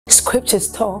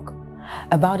Scriptures talk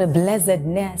about a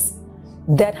blessedness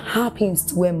that happens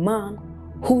to a man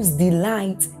whose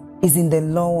delight is in the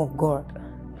law of God.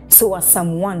 So as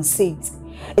Psalm 1 says,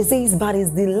 it says, but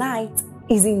his delight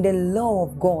is in the law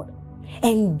of God,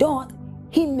 and doth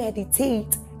he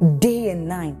meditate day and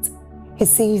night. He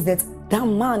says that that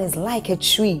man is like a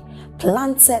tree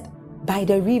planted by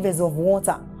the rivers of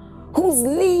water, whose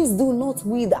leaves do not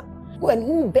wither, and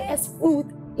who bears fruit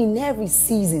in every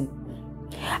season.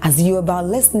 As you're about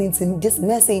listening to this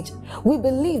message, we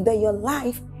believe that your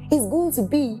life is going to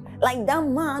be like that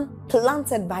man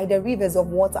planted by the rivers of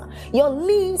water. Your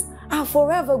leaves are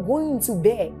forever going to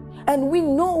bear. And we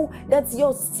know that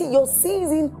your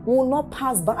season will not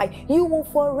pass by. You will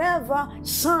forever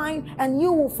shine and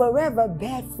you will forever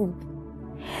bear fruit.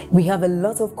 We have a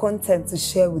lot of content to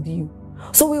share with you.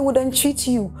 So we would entreat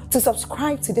you to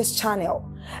subscribe to this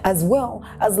channel, as well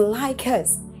as like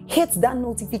us. Hit that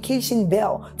notification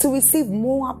bell to receive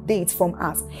more updates from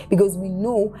us, because we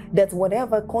know that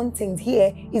whatever content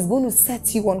here is going to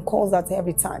set you on course at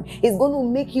every time. It's going to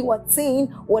make you attain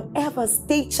whatever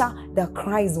stature that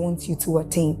Christ wants you to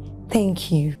attain. Thank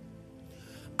you.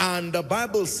 And the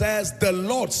Bible says the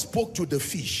Lord spoke to the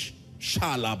fish.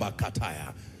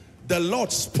 Shalabakataya. The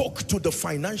Lord spoke to the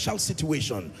financial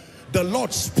situation. The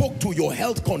Lord spoke to your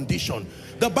health condition.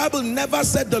 The Bible never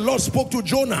said the Lord spoke to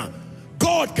Jonah.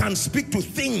 God can speak to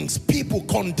things, people,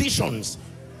 conditions.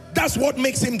 That's what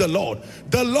makes him the Lord.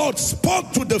 The Lord spoke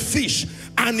to the fish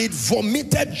and it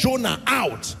vomited Jonah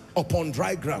out upon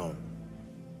dry ground.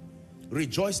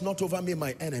 Rejoice not over me,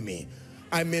 my enemy.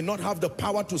 I may not have the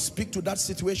power to speak to that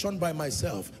situation by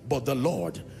myself, but the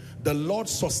Lord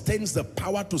sustains the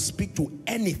power to speak to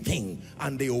anything,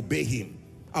 and they obey him.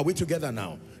 Are we together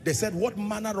now? They said, what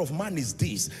manner of man is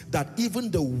this, that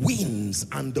even the winds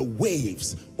and the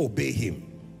waves obey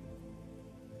him?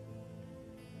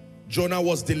 Jonah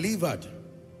was delivered.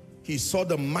 He saw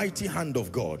the mighty hand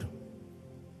of God.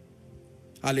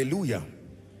 Hallelujah.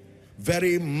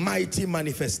 Very mighty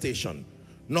manifestation.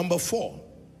 Number 4,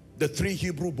 the 3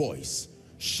 Hebrew boys,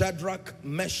 Shadrach,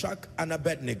 Meshach, and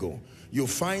Abednego. You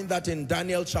find that in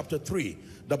Daniel chapter 3.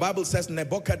 The Bible says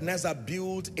Nebuchadnezzar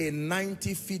built a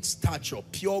 90-feet stature,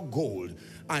 pure gold,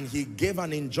 and he gave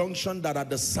an injunction that at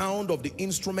the sound of the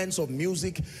instruments of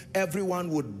music, everyone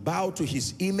would bow to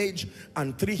his image.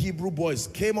 And 3 Hebrew boys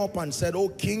came up and said, "O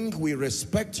king, we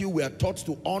respect you, we are taught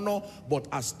to honor, but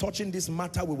as touching this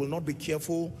matter, we will not be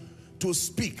careful to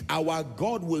speak. Our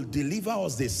God will deliver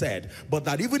us," they said, "but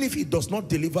that even if he does not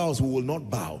deliver us, we will not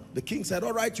bow." The king said,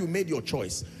 "All right, you made your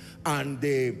choice." And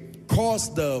they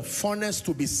caused the furnace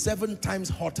to be 7 times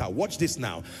hotter. Watch this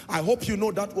now. I hope you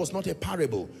know that was not a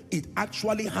parable. It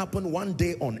actually happened one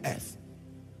day on earth,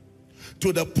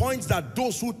 to the point that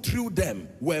those who threw them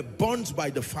were burnt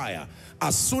by the fire.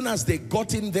 As soon as they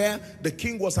got in there, the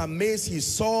king was amazed. He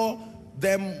saw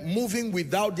them moving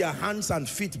without their hands and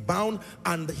feet bound,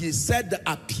 and he said the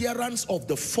appearance of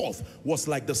the 4th was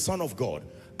like the Son of God.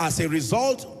 As a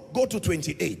result, go to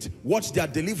 28. Watch their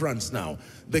deliverance now.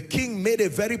 The king made a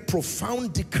very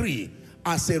profound decree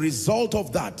as a result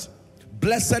of that.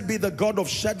 Blessed be the God of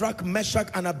Shadrach, Meshach,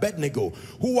 and Abednego,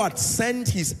 who had sent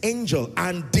his angel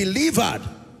and delivered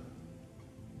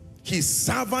his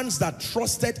servants that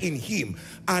trusted in him,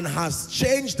 and has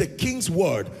changed the king's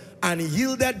word and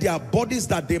yielded their bodies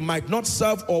that they might not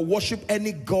serve or worship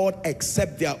any god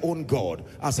except their own God.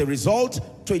 As a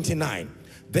result, 29.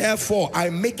 Therefore, I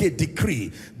make a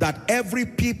decree that every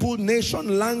people,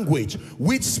 nation, language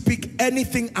which speak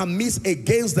anything amiss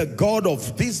against the God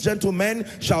of these gentlemen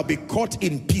shall be cut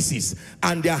in pieces,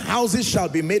 and their houses shall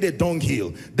be made a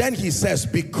dunghill. Then he says,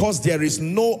 because there is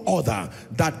no other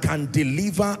that can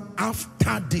deliver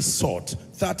after this sort.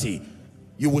 30.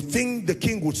 You would think the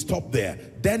king would stop there.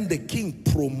 Then the king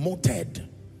promoted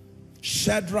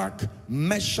Shadrach,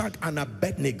 Meshach, and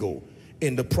Abednego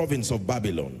in the province of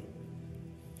Babylon.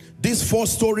 These 4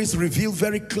 stories reveal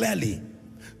very clearly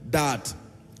that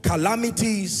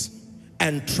calamities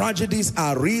and tragedies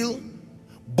are real,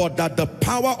 but that the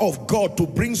power of God to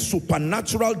bring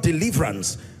supernatural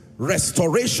deliverance,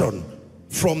 restoration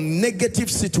from negative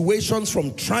situations,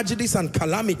 from tragedies and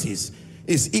calamities,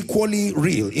 is equally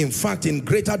real. In fact, in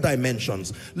greater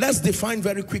dimensions. Let's define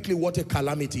very quickly what a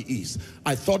calamity is.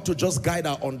 I thought to just guide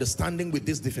our understanding with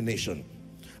this definition.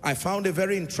 I found a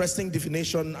very interesting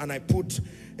definition and I put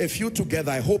a few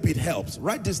together. I hope it helps.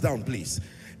 Write this down, please.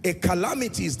 A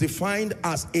calamity is defined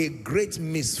as a great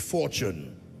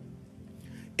misfortune.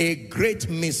 A great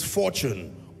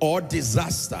misfortune or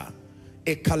disaster.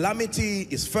 A calamity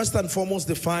is first and foremost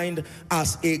defined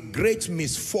as a great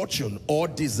misfortune or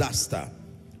disaster.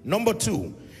 Number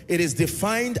 2, It is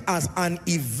defined as an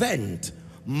event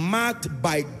marked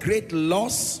by great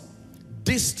loss,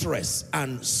 distress,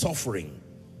 and suffering.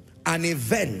 An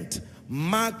event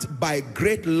marked by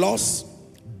great loss,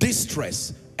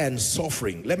 distress, and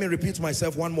suffering. Let me repeat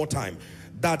myself one more time.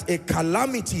 That a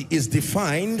calamity is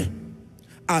defined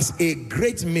as a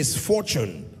great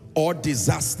misfortune or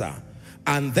disaster.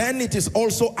 And then it is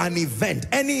also an event,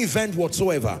 any event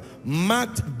whatsoever,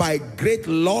 marked by great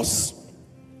loss,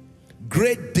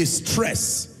 great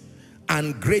distress,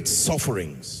 and great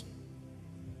sufferings.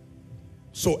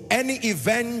 So any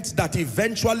event that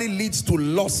eventually leads to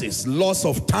losses, loss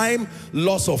of time,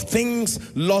 loss of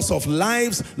things, loss of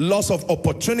lives, loss of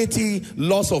opportunity,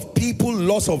 loss of people,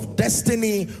 loss of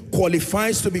destiny,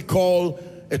 qualifies to be called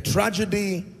a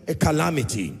tragedy, a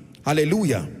calamity.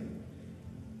 Hallelujah.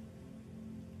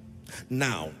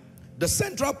 Now, the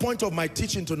central point of my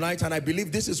teaching tonight, and I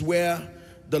believe this is where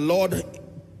the Lord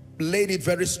laid it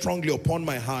very strongly upon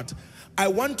my heart, I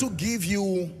want to give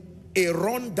you a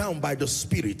rundown by the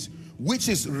Spirit, which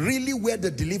is really where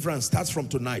the deliverance starts from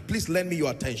tonight. Please lend me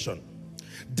your attention.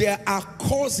 There are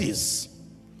causes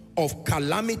of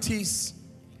calamities,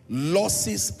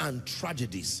 losses, and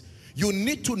tragedies. You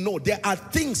need to know there are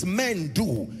things men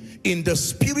do in the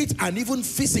spirit and even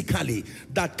physically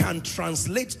that can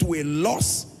translate to a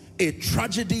loss, a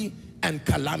tragedy, and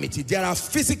calamity. There are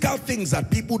physical things that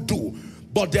people do,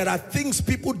 but there are things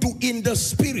people do in the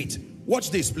spirit.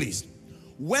 Watch this, please.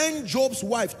 When Job's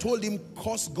wife told him,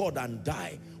 curse God and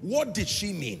die, what did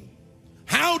she mean?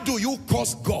 How do you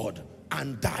curse God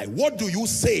and die? What do you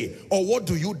say, or what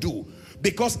do you do?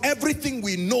 Because everything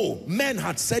we know, men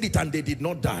had said it and they did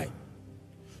not die.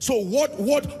 So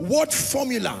what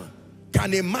formula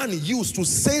can a man use to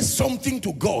say something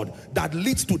to God that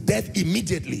leads to death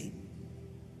immediately?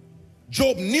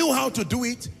 Job knew how to do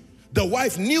it. The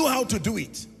wife knew how to do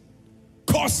it.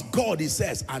 Curse God, he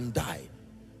says, and die.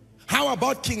 How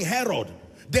about King Herod?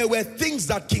 There were things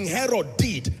that King Herod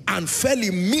did and fell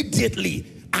immediately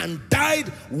and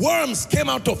died. Worms came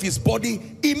out of his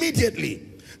body immediately.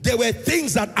 There were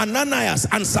things that Ananias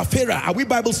and Sapphira, are we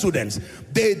Bible students?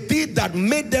 They did that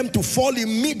made them to fall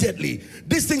immediately.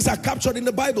 These things are captured in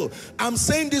the Bible. I'm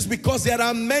saying this because there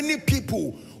are many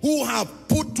people who have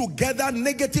put together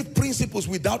negative principles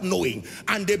without knowing,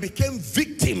 and they became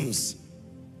victims.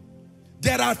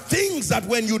 There are things that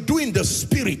when you do in the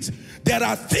spirit, there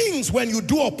are things when you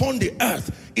do upon the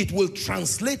earth, it will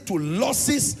translate to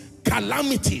losses,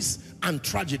 calamities, and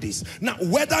tragedies. Now,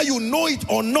 whether you know it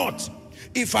or not,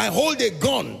 if I hold a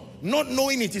gun, not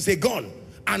knowing it is a gun,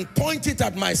 and point it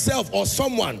at myself or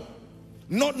someone,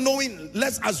 not knowing,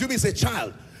 let's assume it's a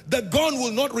child, the gun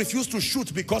will not refuse to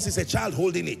shoot because it's a child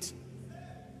holding it.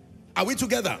 Are we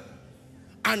together?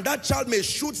 And that child may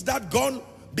shoot that gun,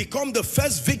 become the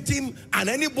first victim, and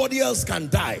anybody else can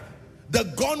die. The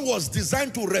gun was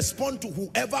designed to respond to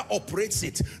whoever operates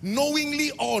it,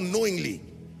 knowingly or unknowingly.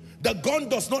 The gun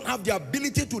does not have the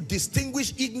ability to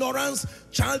distinguish ignorance,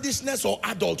 childishness, or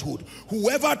adulthood.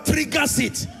 Whoever triggers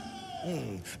it.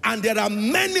 And there are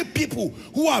many people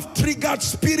who have triggered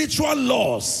spiritual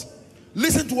laws.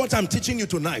 Listen to what I'm teaching you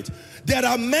tonight. There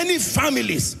are many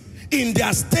families in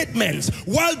their statements,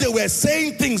 while they were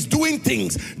saying things, doing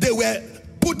things, they were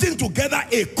putting together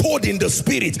a code in the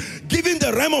spirit, giving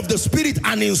the realm of the spirit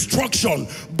an instruction.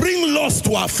 Bring loss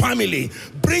to our family.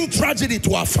 Bring tragedy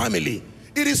to our family.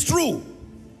 It is true.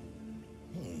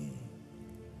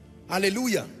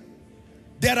 Hallelujah.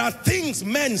 There are things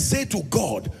men say to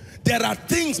God. There are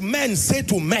things men say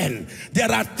to men.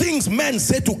 There are things men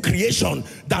say to creation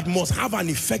that must have an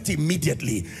effect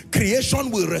immediately.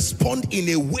 Creation will respond in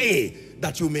a way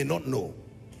that you may not know.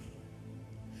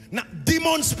 Now,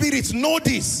 demon spirits know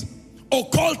this.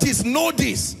 Occultists know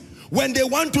this. When they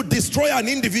want to destroy an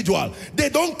individual, they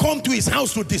don't come to his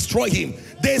house to destroy him.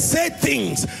 They say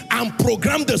things and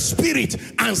program the spirit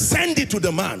and send it to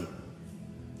the man.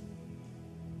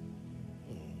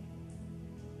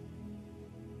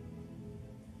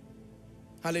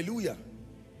 Hallelujah.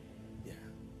 Yeah.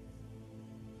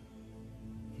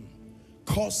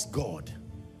 Curse God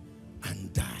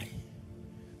and die.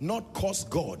 Not curse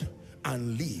God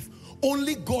and live.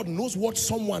 Only God knows what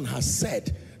someone has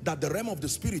said that the realm of the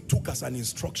spirit took as an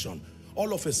instruction.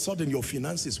 All of a sudden your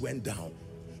finances went down.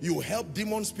 You helped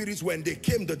demon spirits. When they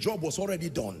came, the job was already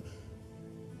done.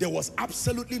 There was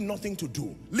absolutely nothing to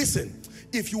do. Listen,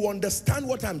 if you understand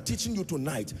what I'm teaching you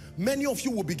tonight, many of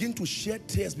you will begin to shed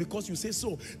tears because you say,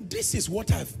 so this is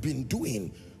what I've been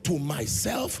doing to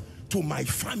myself, to my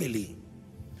family.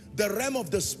 The realm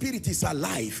of the spirit is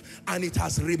alive and it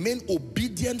has remained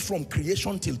obedient from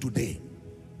creation till today.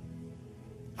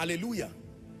 Hallelujah.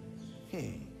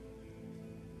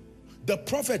 The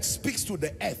prophet speaks to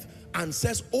the earth and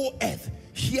says, "O earth,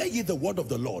 hear ye the word of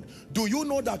the Lord." Do you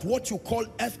know that what you call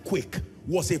earthquake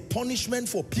was a punishment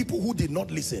for people who did not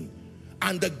listen?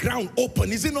 And the ground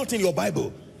opened. Is it not in your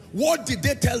Bible? What did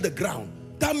they tell the ground?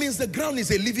 That means the ground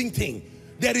is a living thing.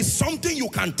 There is something you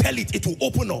can tell it, it will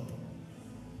open up.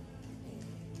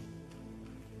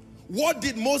 What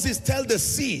did Moses tell the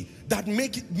sea that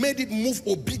made it move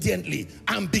obediently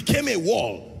and became a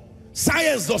wall?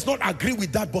 Science does not agree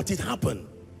with that, but it happened.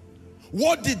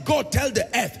 What did God tell the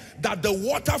earth? That the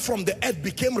water from the earth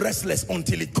became restless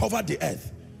until it covered the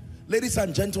earth. Ladies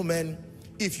and gentlemen,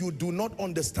 if you do not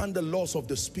understand the laws of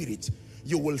the Spirit,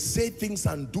 you will say things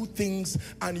and do things,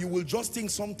 and you will just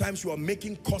think sometimes you are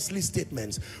making costly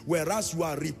statements, whereas you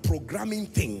are reprogramming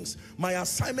things. My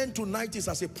assignment tonight is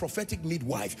as a prophetic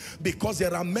midwife, because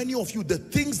there are many of you, the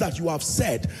things that you have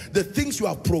said, the things you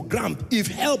have programmed, if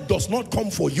help does not come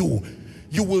for you,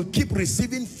 you will keep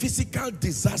receiving physical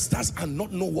disasters and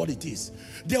not know what it is.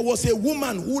 There was a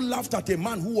woman who laughed at a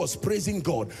man who was praising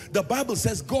God. The Bible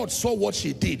says God saw what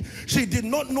she did. She did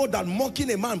not know that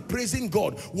mocking a man praising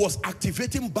God was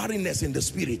activating barrenness in the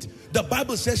spirit. The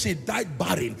Bible says she died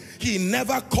barren. He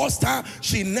never cursed her.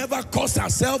 She never cursed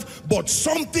herself, but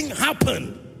something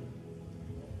happened.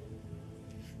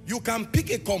 You can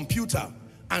pick a computer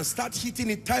and start hitting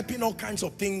it, typing all kinds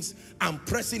of things and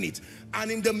pressing it. And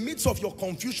in the midst of your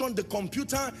confusion, the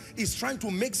computer is trying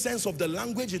to make sense of the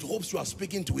language it hopes you are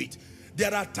speaking to it.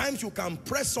 There are times you can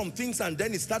press some things and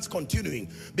then it starts continuing,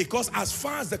 because as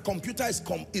far as the computer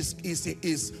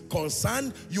is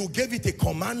concerned, you gave it a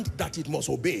command that it must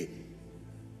obey.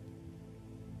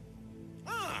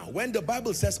 When the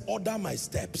Bible says, "Order my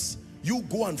steps," you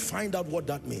go and find out what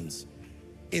that means.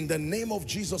 In the name of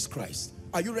Jesus Christ.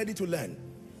 Are you ready to learn?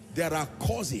 There are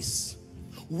causes.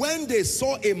 When they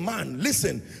saw a man,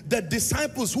 listen, the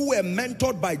disciples who were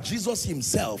mentored by Jesus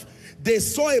himself, they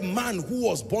saw a man who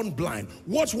was born blind.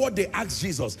 Watch what they asked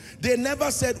Jesus. They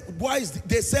never said,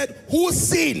 they said, "Who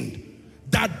sinned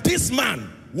that this man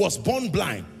was born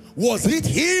blind? Was it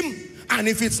him? And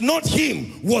if it's not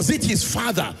him, was it his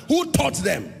father? Who taught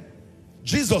them?"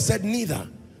 Jesus said, "Neither."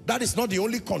 That is not the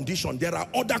only condition. There are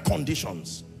other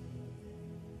conditions.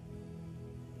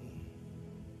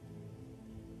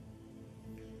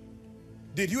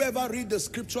 Did you ever read the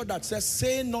scripture that says,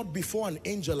 "Say not before an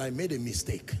angel, I made a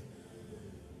mistake"?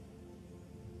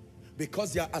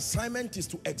 Because their assignment is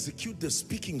to execute the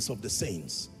speakings of the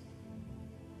saints.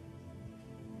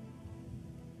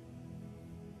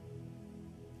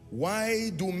 Why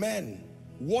do men,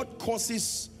 what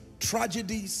causes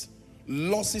tragedies,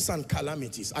 losses and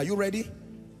calamities? Are you ready?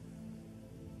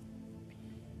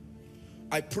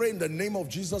 I pray in the name of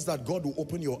Jesus that God will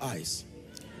open your eyes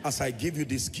as I give you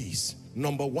these keys.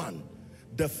 Number one,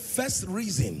 the first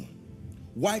reason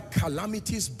why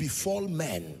calamities befall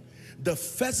men, the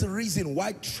first reason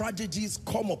why tragedies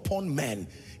come upon men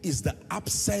is the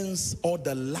absence or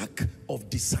the lack of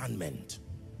discernment.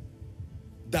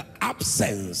 The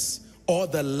absence or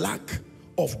the lack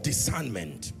of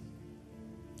discernment.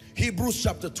 Hebrews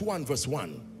chapter 2 and verse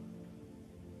 1.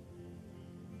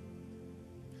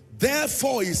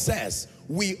 Therefore, he says,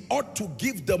 we ought to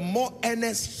give the more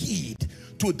earnest heed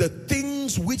to the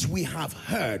things which we have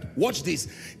heard. Watch this.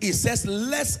 It says,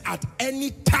 lest at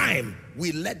any time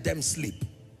we let them sleep.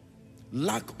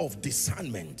 Lack of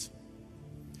discernment.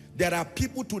 There are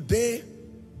people today,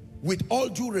 with all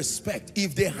due respect,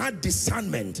 if they had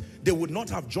discernment, they would not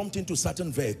have jumped into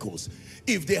certain vehicles.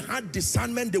 If they had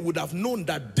discernment, they would have known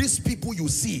that these people you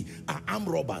see are armed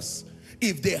robbers.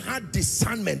 If they had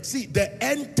discernment, see, the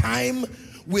end time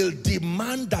will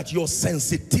demand that your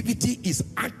sensitivity is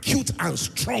acute and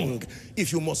strong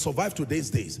if you must survive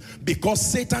today's days, because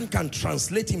Satan can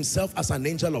translate himself as an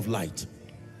angel of light.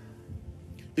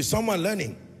 Is someone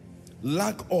learning?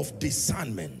 Lack of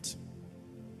discernment.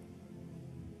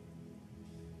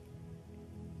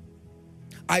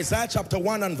 Isaiah chapter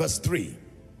 1 and verse 3.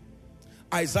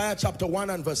 Isaiah chapter 1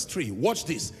 and verse 3. Watch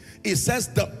this. It says,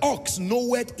 the ox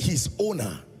knoweth his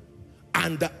owner,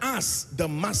 and the ass the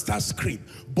master's crib,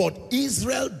 but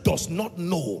Israel does not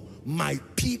know, my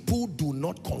people do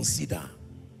not consider.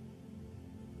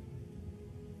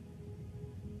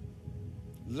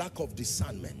 Lack of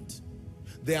discernment.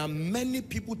 There are many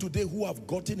people today who have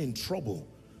gotten in trouble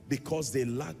because they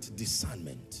lacked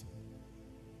discernment.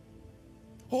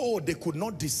 Oh, they could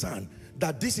not discern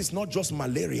that this is not just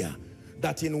malaria,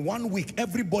 that in 1 week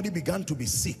everybody began to be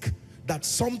sick, that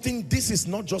something, this is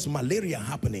not just malaria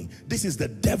happening, this is the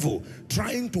devil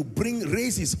trying to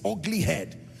raise his ugly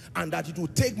head. and that it will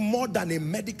take more than a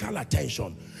medical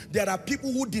attention. There are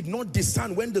people who did not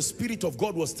discern when the Spirit of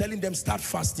God was telling them, start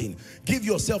fasting, give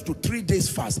yourself to 3 days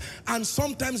fast. And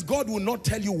sometimes God will not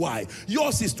tell you why.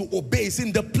 Yours is to obey. It's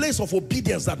in the place of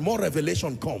obedience that more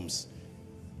revelation comes.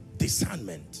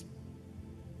 Discernment.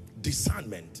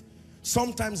 Discernment.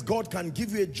 Sometimes God can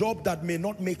give you a job that may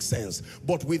not make sense,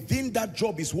 but within that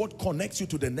job is what connects you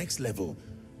to the next level.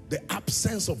 The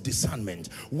absence of discernment.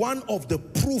 One of the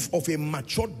proof of a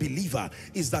matured believer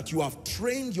is that you have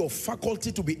trained your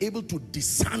faculty to be able to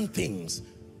discern things.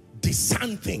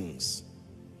 Discern things.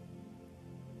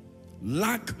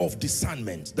 Lack of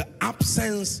discernment. The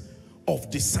absence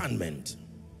of discernment.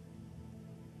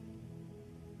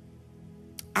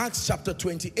 Acts chapter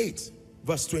 28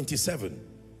 verse 27.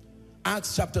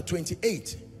 Acts chapter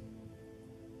 28.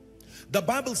 The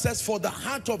Bible says, for the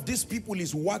heart of these people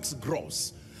is wax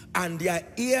gross, and their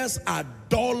ears are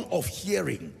dull of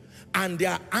hearing, and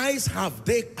their eyes have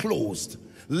they closed,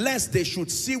 lest they should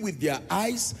see with their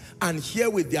eyes, and hear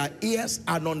with their ears,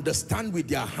 and understand with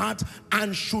their heart,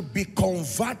 and should be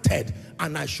converted,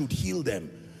 and I should heal them.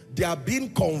 They are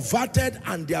being converted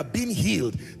and they are being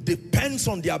healed depends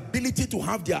on the ability to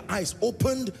have their eyes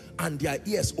opened and their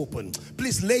ears opened.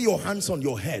 Please lay your hands on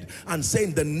your head and say,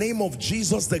 in the name of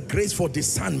Jesus, the grace for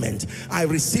discernment, I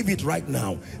receive it right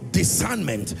now.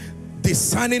 Discernment.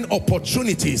 Discerning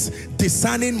opportunities,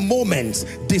 discerning moments,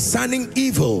 discerning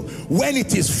evil when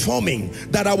it is forming,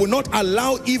 that I will not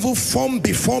allow evil form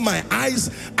before my eyes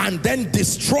and then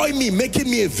destroy me, making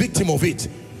me a victim of it.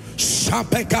 In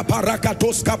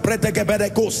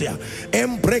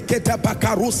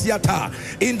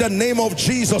the name of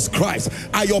Jesus Christ,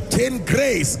 I obtain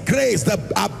grace,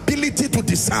 the ability to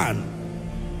discern.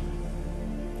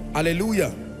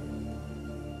 Hallelujah.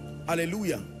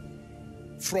 Hallelujah.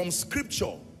 From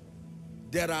scripture,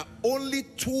 there are only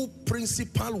 2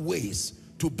 principal ways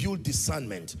to build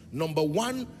discernment. Number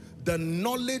 1, the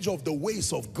knowledge of the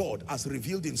ways of God as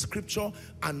revealed in scripture,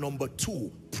 and number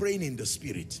 2, praying in the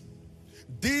Spirit.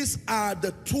 These are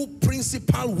the 2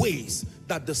 principal ways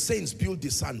that the saints build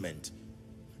discernment.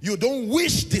 You don't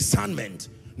wish discernment.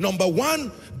 Number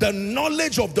 1, the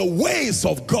knowledge of the ways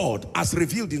of God as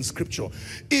revealed in scripture.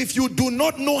 If you do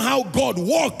not know how God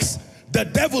works, the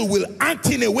devil will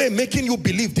act in a way making you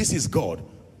believe this is God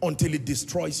until it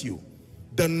destroys you.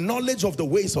 The knowledge of the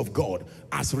ways of God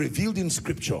as revealed in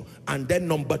scripture. And then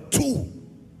number 2,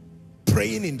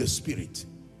 praying in the Spirit.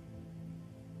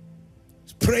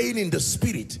 Praying in the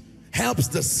Spirit helps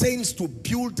the saints to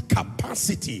build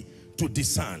capacity to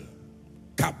discern.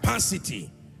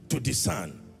 Capacity to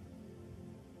discern.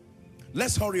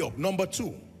 Let's hurry up. Number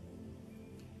 2.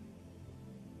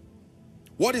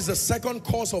 What is the second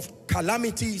cause of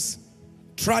calamities,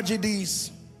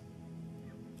 tragedies,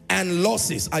 and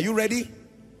losses? Are you ready?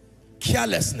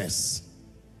 Carelessness.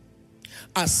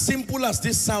 As simple as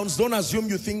this sounds, don't assume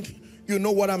you think you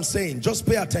know what I'm saying. Just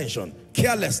pay attention.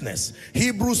 Carelessness.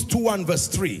 Hebrews 2 and verse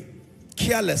 3.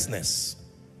 Carelessness.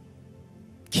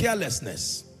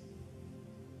 Carelessness.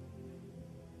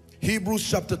 Hebrews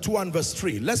chapter 2 and verse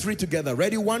 3. Let's read together.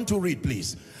 Ready? 1, 2, read,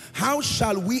 please. How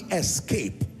shall we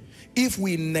escape if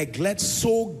we neglect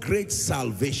so great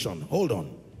salvation? Hold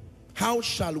on. How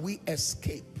shall we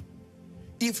escape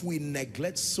if we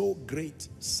neglect so great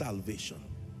salvation?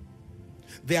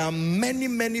 There are many,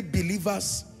 many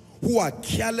believers who are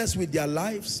careless with their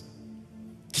lives,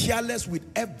 careless with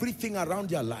everything around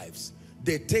their lives.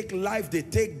 They take life, they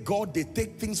take God, they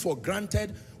take things for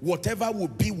granted. Whatever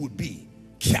would be, would be.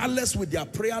 Careless with their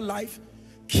prayer life,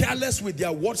 careless with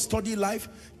their word study life,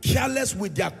 careless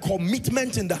with their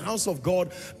commitment in the house of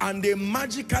God, and they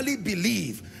magically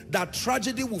believe that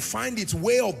tragedy will find its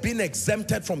way of being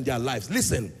exempted from their lives.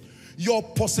 Listen, your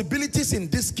possibilities in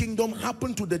this kingdom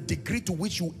happen to the degree to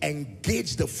which you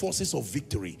engage the forces of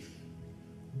victory.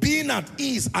 Being at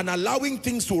ease and allowing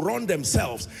things to run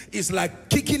themselves is like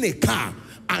kicking a car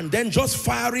and then just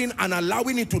firing and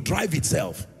allowing it to drive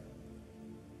itself.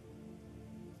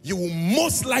 You will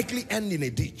most likely end in a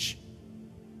ditch.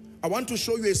 I want to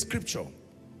show you a scripture.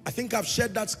 I think I've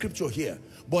shared that scripture here,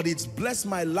 but it's blessed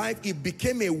my life. It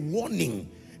became a warning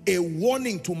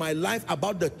to my life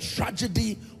about the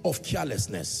tragedy of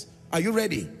carelessness. Are you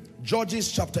ready?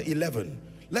 Judges chapter 11.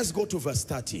 Let's go to verse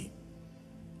 30.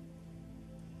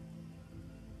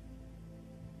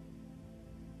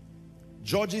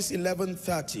 Judges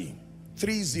 11:30.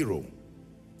 30.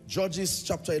 Judges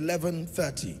chapter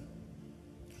 11:30.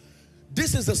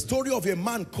 This is the story of a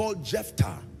man called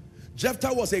Jephthah.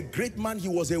 Jephthah was a great man. He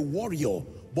was a warrior,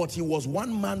 but he was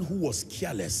one man who was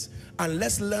careless. And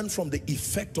let's learn from the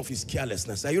effect of his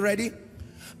carelessness. Are you ready?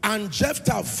 And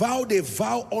Jephthah vowed a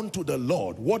vow unto the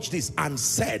Lord, watch this, and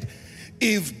said,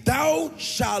 if thou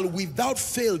shalt without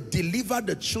fail deliver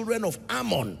the children of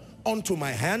Ammon unto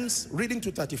my hands, reading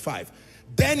to 35,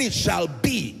 then it shall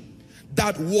be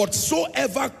that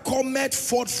whatsoever cometh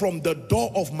forth from the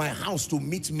door of my house to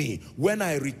meet me, when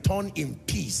I return in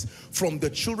peace from the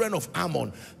children of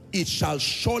Ammon, it shall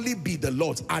surely be the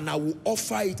Lord's, and I will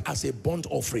offer it as a burnt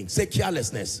offering. Say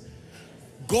carelessness.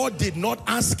 God did not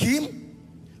ask him.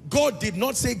 God did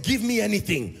not say, give me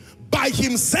anything. By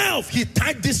himself, he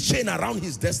tied this chain around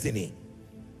his destiny.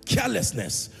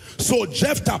 Carelessness. So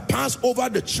Jephthah passed over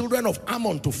the children of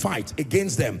Ammon to fight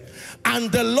against them,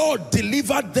 and the Lord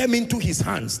delivered them into his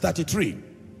hands. 33.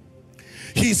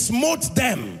 He smote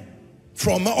them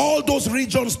from all those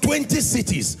regions, 20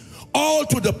 cities, all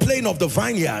to the plain of the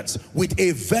vineyards, with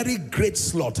a very great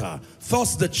slaughter.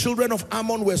 Thus the children of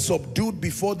Ammon were subdued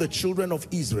before the children of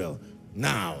Israel.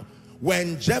 Now,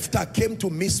 when Jephthah came to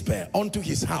Mizpeh unto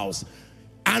his house,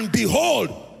 and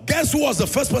behold, guess who was the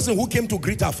first person who came to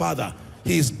greet her father?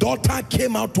 His daughter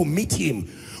came out to meet him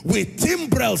with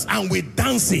timbrels and with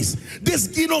dances.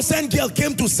 This innocent girl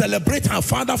came to celebrate her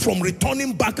father from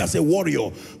returning back as a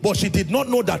warrior, but she did not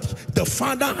know that the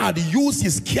father had used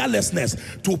his carelessness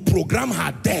to program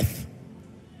her death.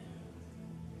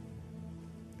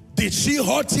 Did she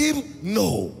hurt him?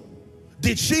 No.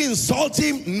 Did she insult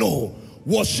him? No.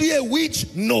 Was she a witch?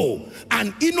 No.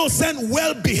 An innocent,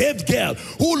 well-behaved girl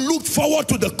who looked forward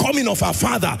to the coming of her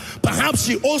father. Perhaps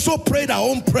she also prayed her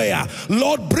own prayer,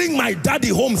 Lord, bring my daddy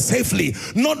home safely,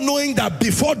 not knowing that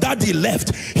before daddy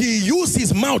left, he used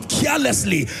his mouth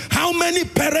carelessly. How many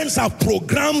parents have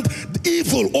programmed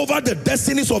evil over the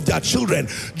destinies of their children?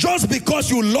 Just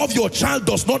because you love your child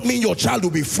does not mean your child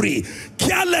will be free.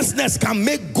 Carelessness can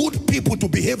make good people to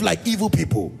behave like evil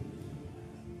people.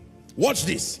 Watch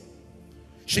this.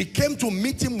 She came to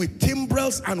meet him with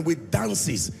timbrels and with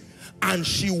dances, and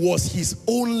she was his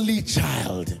only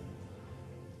child.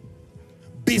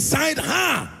 Beside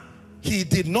her, he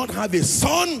did not have a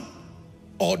son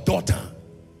or daughter.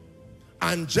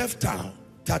 And Jephthah,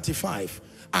 35,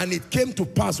 and it came to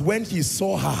pass when he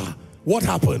saw her, what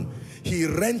happened? He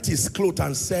rent his clothes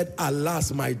and said,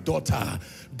 alas, my daughter,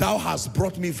 thou hast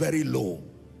brought me very low.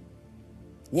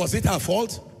 Was it her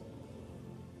fault?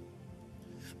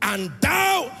 And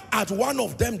thou art one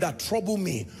of them that trouble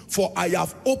me, for I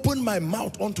have opened my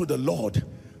mouth unto the Lord,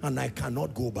 and I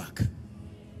cannot go back.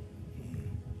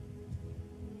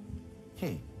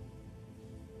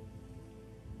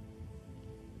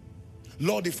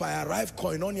 Lord, if I arrive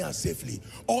Koinonia safely,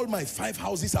 all my 5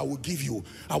 houses I will give you.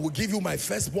 I will give you my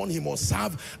firstborn, he must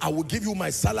serve. I will give you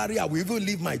my salary. I will even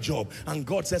leave my job. And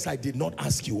God says, I did not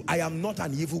ask you. I am not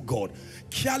an evil God.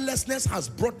 Carelessness has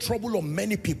brought trouble on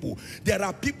many people. There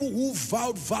are people who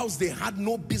vowed vows they had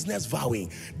no business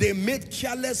vowing. They made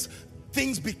careless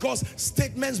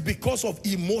statements because of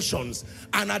emotions,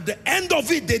 and at the end of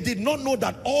it they did not know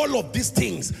that all of these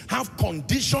things have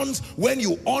conditions when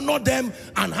you honor them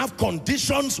and have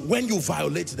conditions when you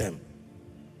violate them.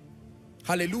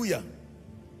 Hallelujah.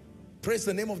 Praise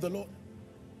the name of the Lord.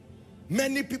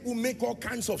 Many people make all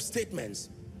kinds of statements.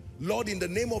 Lord, in the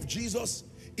name of Jesus,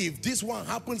 if this one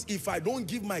happens, if I don't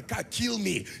give my car, kill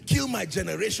me, kill my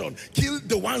generation, kill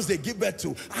the ones they give birth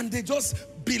to. And they just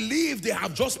believe they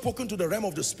have just spoken to the realm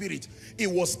of the spirit. It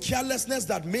was carelessness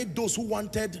that made those who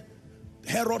wanted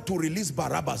Herod to release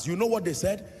Barabbas. You know what they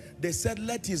said? They said,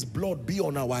 let his blood be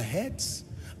on our heads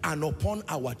and upon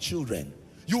our children.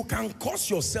 You can curse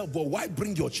yourself, but why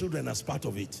bring your children as part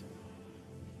of it?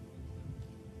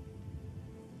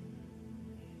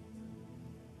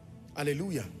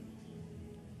 Hallelujah.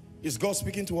 Is God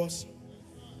speaking to us?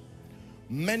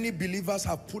 Many believers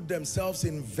have put themselves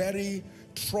in very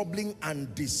troubling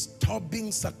and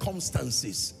disturbing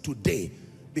circumstances today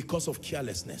because of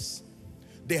carelessness.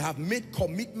 They have made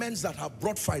commitments that have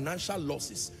brought financial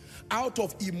losses. Out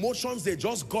of emotions, they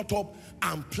just got up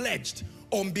and pledged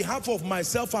on behalf of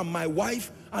myself and my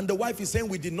wife, and the wife is saying,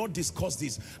 we did not discuss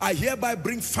this. I hereby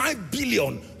bring 5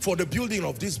 billion for the building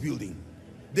of this building.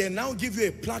 They now give you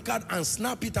a placard and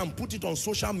snap it and put it on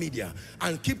social media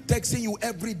and keep texting you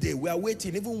every day. We are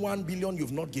waiting, even 1 billion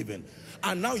you've not given.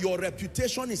 And now your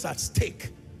reputation is at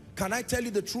stake. Can I tell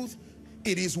you the truth?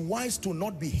 It is wise to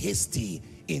not be hasty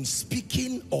in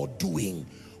speaking or doing.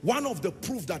 One of the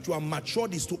proof that you are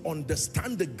matured is to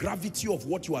understand the gravity of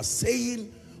what you are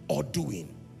saying or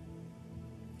doing.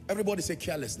 Everybody say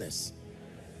carelessness.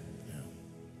 Yeah.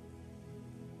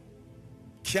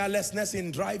 Carelessness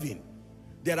in driving.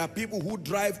 There are people who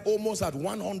drive almost at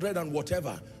 100 and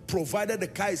whatever, provided the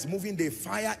car is moving, they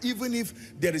fire even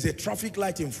if there is a traffic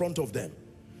light in front of them.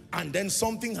 and then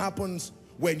something happens.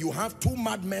 When you have two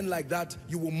madmen like that,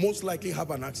 you will most likely have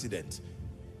an accident.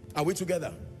 Are we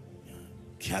together?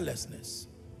 Carelessness.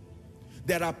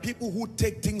 There are people who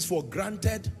take things for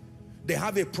granted. They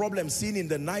have a problem seen in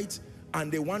the night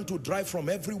and they want to drive from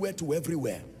everywhere to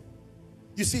everywhere.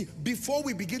 You see, before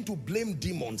we begin to blame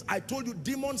demons, I told you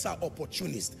demons are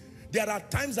opportunists. There are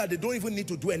times that they don't even need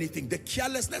to do anything. The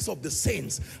carelessness of the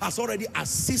saints has already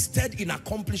assisted in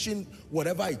accomplishing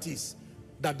whatever it is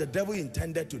that the devil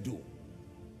intended to do.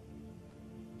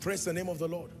 Praise the name of the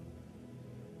Lord.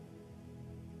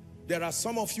 There are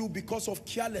some of you, because of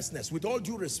carelessness, with all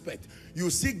due respect, you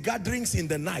see gatherings in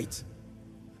the night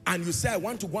and you say, I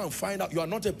want to go and find out. You are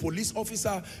not a police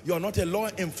officer, you are not a law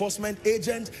enforcement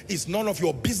agent, it's none of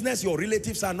your business, your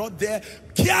relatives are not there.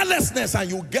 Carelessness, and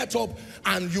you get up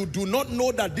and you do not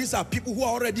know that these are people who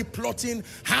are already plotting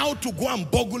how to go and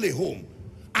burgle a home.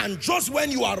 And just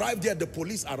when you arrive there, the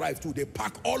police arrive too. They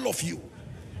pack all of you.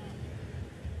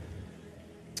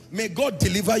 May God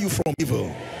deliver you from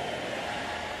evil.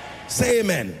 Say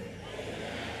amen.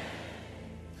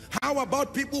 How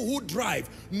about people who drive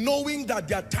knowing that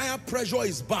their tire pressure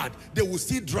is bad? They will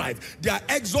still drive. Their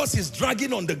exhaust is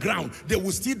dragging on the ground. They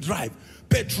will still drive.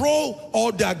 Petrol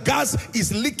or their gas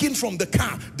is leaking from the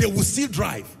car. They will still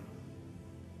drive.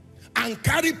 And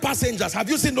carry passengers. Have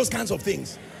you seen those kinds of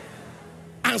things?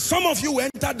 And some of you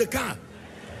entered the car.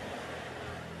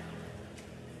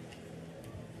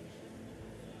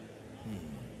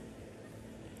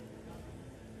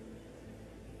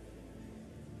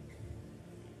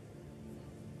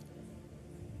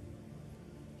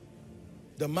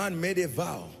 The man made a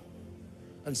vow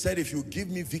and said, if you give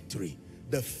me victory,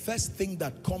 the first thing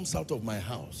that comes out of my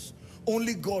house,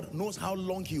 only God knows how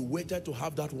long he waited to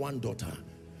have that one daughter.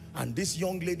 And this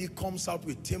young lady comes out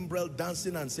with timbrel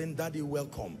dancing and saying, Daddy,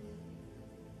 welcome.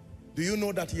 Do you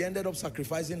know that he ended up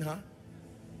sacrificing her?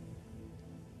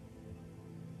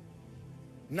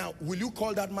 Now, will you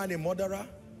call that man a murderer?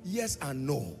 Yes and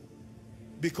no.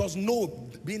 Because no,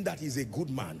 being that he's a good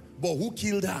man. But who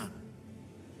killed her?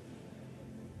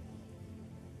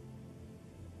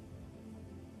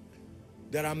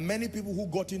 There are many people who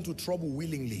got into trouble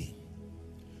willingly.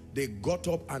 They got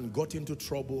up and got into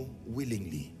trouble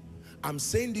willingly. I'm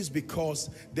saying this because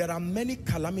there are many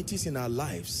calamities in our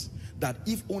lives that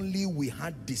if only we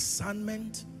had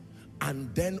discernment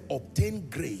and then obtain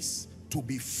grace to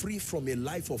be free from a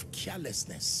life of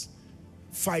carelessness,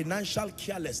 financial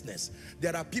carelessness.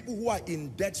 There are people who are in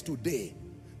debt today.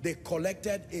 They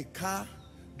collected a car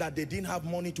that they didn't have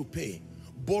money to pay,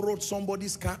 borrowed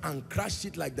somebody's car and crashed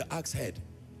it like the axe head.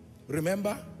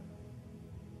 Remember?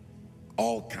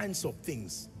 All kinds of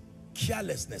things.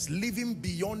 Carelessness, living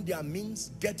beyond their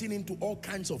means, getting into all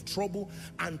kinds of trouble,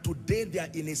 and today they are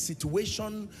in a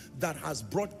situation that has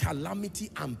brought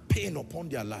calamity and pain upon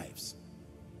their lives.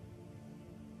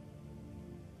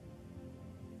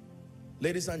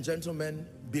 Ladies and gentlemen,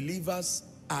 believers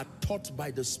are taught by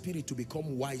the Spirit to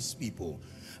become wise people.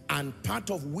 And part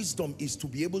of wisdom is to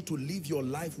be able to live your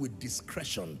life with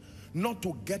discretion, not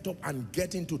to get up and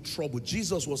get into trouble.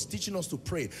 Jesus was teaching us to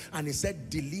pray and he said,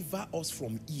 deliver us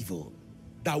from evil.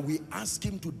 That we ask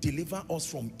him to deliver us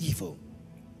from evil.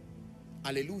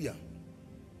 Hallelujah.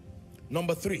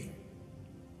 Number 3.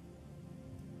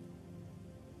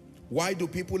 Why do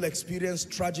people experience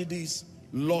tragedies,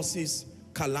 losses,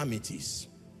 calamities?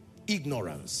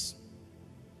 Ignorance.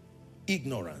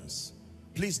 Ignorance.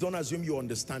 Please don't assume you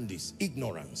understand this.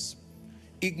 Ignorance.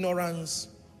 Ignorance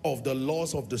of the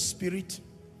laws of the Spirit.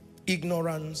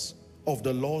 Ignorance of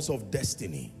the laws of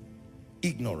destiny.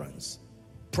 Ignorance.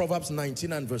 Proverbs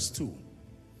 19 and verse 2.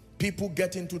 People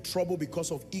get into trouble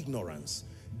because of ignorance.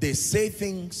 They say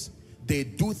things, they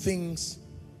do things.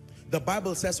 The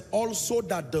Bible says also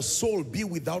that the soul be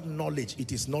without knowledge,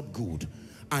 it is not good.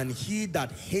 And he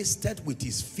that hasteth with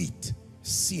his feet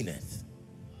sinneth.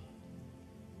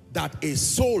 That a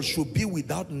soul should be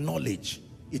without knowledge,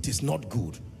 it is not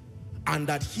good. And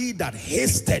that he that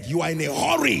hasted, you are in a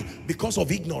hurry because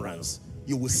of ignorance,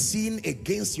 you will sin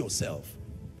against yourself.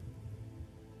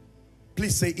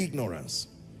 Please say ignorance.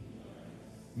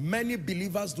 Many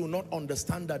believers do not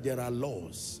understand that there are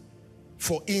laws.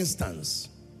 For instance,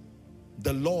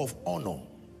 the law of honor.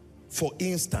 For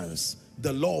instance,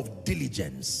 the law of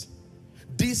diligence.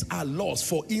 These are laws.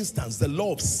 For instance, the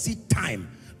law of seed time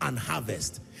and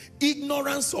harvest.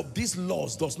 Ignorance of these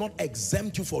laws does not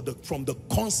exempt you from the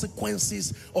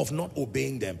consequences of not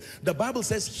obeying them. The Bible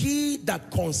says, he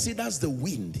that considers the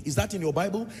wind, is that in your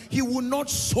Bible? He will not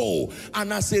sow,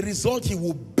 and as a result, he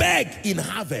will beg in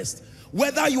harvest.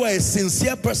 Whether you are a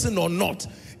sincere person or not,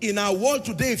 In our world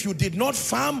today, if you did not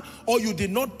farm or you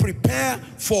did not prepare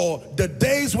for the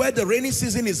days where the rainy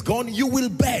season is gone, you will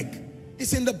beg.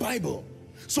 It's in the Bible.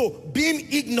 So being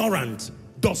ignorant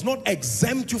does not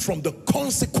exempt you from the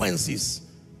consequences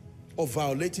of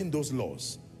violating those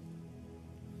laws.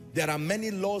 There are many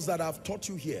laws that I've taught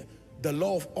you here. The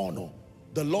law of honor,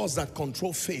 the laws that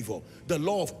control favor, the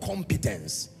law of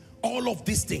competence. All of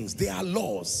these things, they are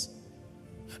laws.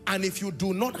 And if you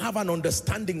do not have an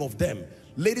understanding of them,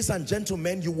 ladies and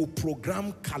gentlemen, you will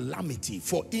program calamity.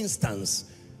 For instance,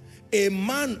 a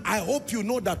man, I hope you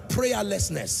know that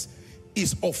prayerlessness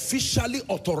is officially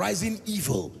authorizing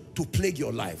evil to plague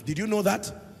your life. Did you know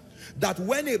that? That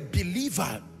when a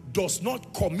believer does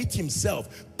not commit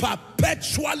himself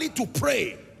perpetually to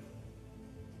pray,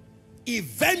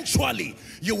 eventually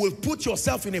you will put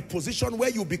yourself in a position where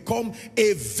you become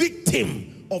a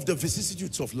victim of the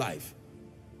vicissitudes of life.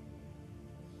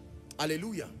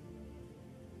 Hallelujah.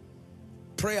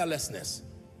 Prayerlessness.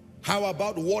 How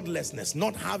about wordlessness?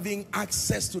 Not having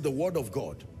access to the word of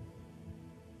God.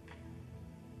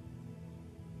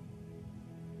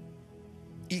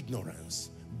 Ignorance.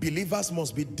 Believers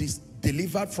must be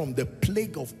delivered from the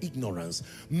plague of ignorance.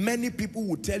 Many people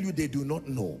will tell you they do not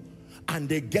know, and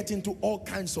they get into all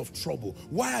kinds of trouble.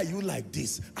 Why are you like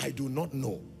this? I do not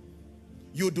know.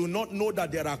 You do not know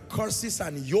that there are curses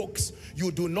and yokes.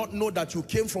 You do not know that you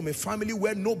came from a family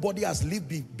where nobody has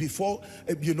lived before,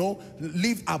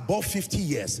 lived above 50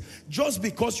 years. Just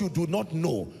because you do not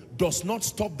know does not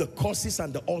stop the curses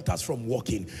and the altars from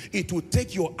working. It will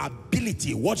take your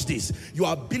ability, watch this,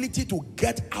 your ability to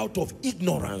get out of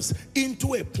ignorance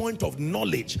into a point of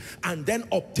knowledge and then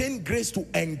obtain grace to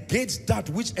engage that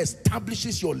which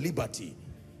establishes your liberty.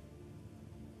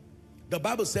 The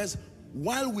Bible says,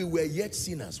 while we were yet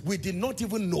sinners, we did not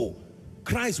even know,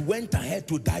 Christ went ahead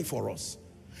to die for us.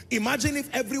 Imagine if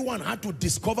everyone had to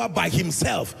discover by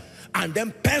himself and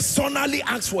then personally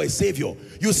ask for a savior.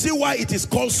 You see why it is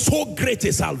called so great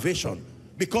a salvation?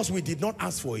 Because we did not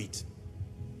ask for it.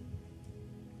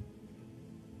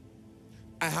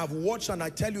 I have watched, and I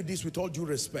tell you this with all due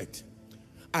respect,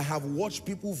 I have watched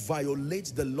people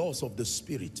violate the laws of the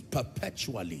Spirit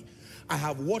perpetually. I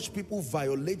have watched people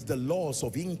violate the laws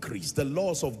of increase, the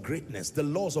laws of greatness, the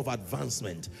laws of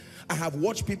advancement. I have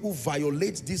watched people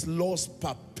violate these laws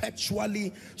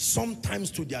perpetually, sometimes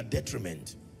to their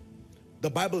detriment. The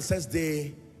Bible says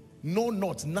they know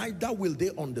not, neither will they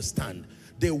understand.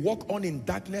 They walk on in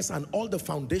darkness, and all the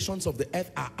foundations of the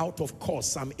earth are out of course.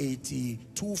 Psalm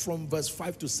 82 from verse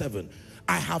 5 to 7.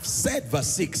 I have said, verse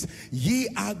 6, ye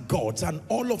are gods, and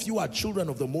all of you are children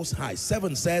of the Most High.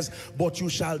 7 says, but you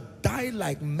shall die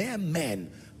like mere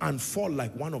men and fall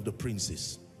like one of the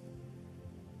princes.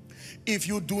 If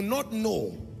you do not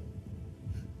know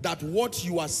that what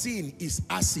you are seeing is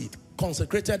acid,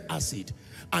 consecrated acid,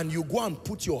 and you go and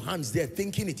put your hands there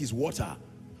thinking it is water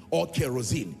or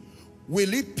kerosene,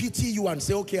 will it pity you and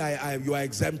say, okay, you are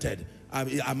exempted?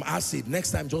 I'm acid,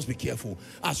 next time just be careful.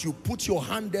 As you put your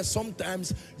hand there,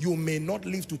 sometimes you may not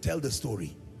live to tell the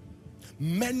story.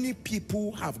 Many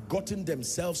people have gotten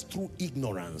themselves through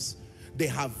ignorance. They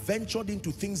have ventured into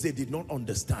things they did not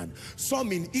understand.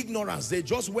 Some in ignorance, they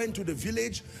just went to the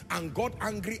village and got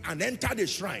angry and entered a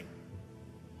shrine.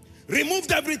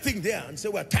 Removed everything there and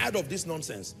said, we're tired of this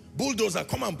nonsense. Bulldozer,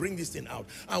 come and bring this thing out.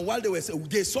 And while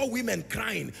they saw women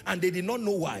crying and they did not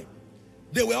know why.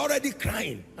 They were already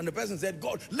crying, and the person said,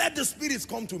 God, let the spirits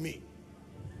come to me.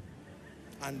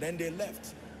 And then they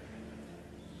left.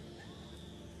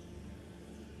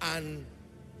 And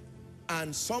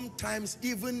sometimes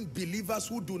even believers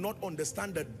who do not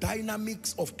understand the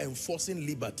dynamics of enforcing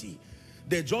liberty,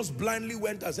 they just blindly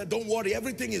went and said, don't worry,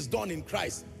 everything is done in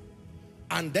Christ.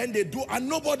 And then they do, and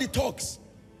nobody talks.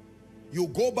 You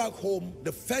go back home,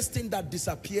 the first thing that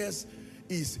disappears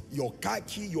is your car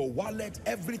key, your wallet,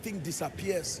 everything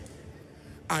disappears.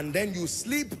 And then you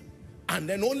sleep, and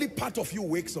then only part of you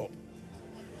wakes up.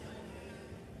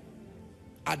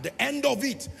 At the end of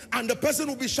it, and the person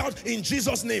will be shouting, in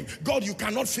Jesus' name, God, you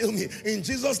cannot fail me. In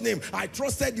Jesus' name, I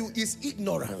trusted you. Is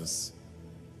ignorance.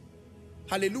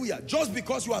 Hallelujah. Just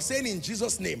because you are saying in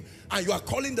Jesus' name, and you are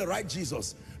calling the right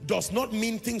Jesus, does not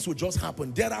mean things will just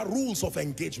happen. There are rules of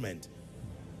engagement.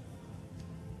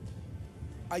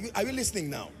 Are you listening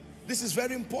now? This is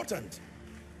very important.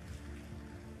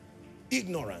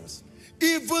 Ignorance.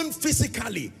 Even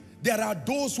physically, there are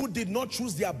those who did not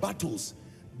choose their battles.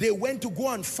 They went to go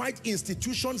and fight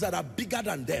institutions that are bigger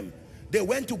than them. They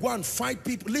went to go and fight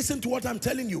people. Listen to what I'm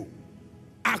telling you.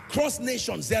 Across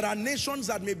nations, there are nations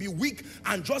that may be weak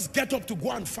and just get up to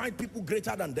go and fight people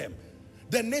greater than them.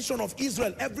 The nation of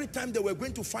Israel, every time they were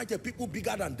going to fight a people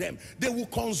bigger than them, they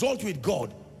would consult with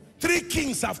God. 3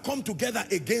 kings have come together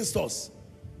against us.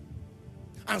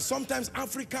 And sometimes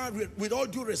Africa, with all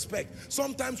due respect,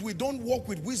 sometimes we don't walk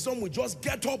with wisdom, we just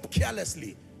get up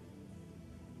carelessly.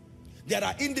 There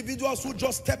are individuals who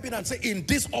just step in and say, in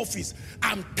this office,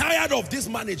 I'm tired of this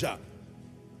manager.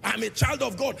 I'm a child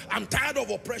of God. I'm tired of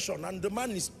oppression. And the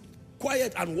man is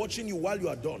quiet and watching you while you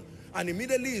are done. And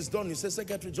immediately he's done, he says,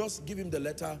 secretary, just give him the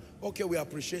letter. Okay, we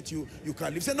appreciate you. You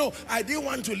can leave. Say, no, I didn't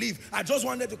want to leave. I just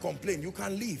wanted to complain. You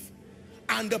can leave.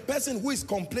 And the person who is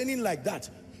complaining like that,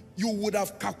 you would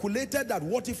have calculated that,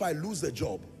 what if I lose the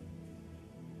job?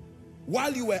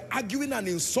 While you were arguing and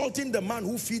insulting the man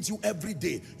who feeds you every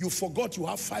day, you forgot you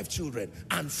have 5 children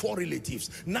and 4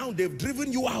 relatives. Now they've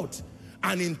driven you out.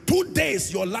 And in 2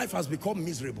 days, your life has become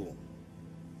miserable.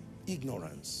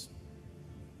 Ignorance.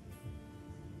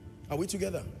 Are we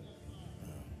together?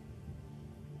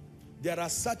 There are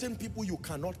certain people you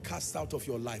cannot cast out of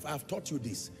your life. I have taught you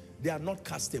this. They are not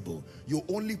castable. You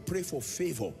only pray for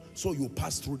favor, so you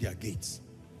pass through their gates.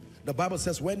 The Bible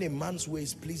says, when a man's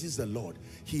ways pleases the Lord,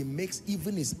 he makes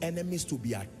even his enemies to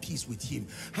be at peace with him.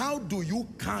 How do you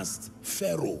cast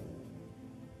Pharaoh?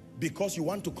 Because you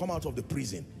want to come out of the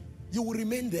prison. You will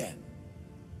remain there.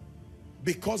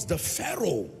 Because the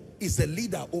Pharaoh is the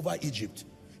leader over Egypt.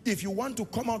 If you want to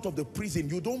come out of the prison,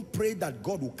 you don't pray that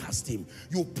God will cast him.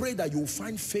 You pray that you will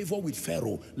find favor with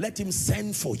Pharaoh. Let him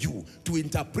send for you to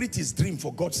interpret his dream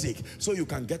for God's sake, so you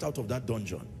can get out of that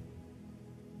dungeon.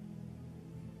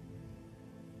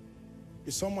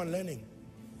 Is someone learning?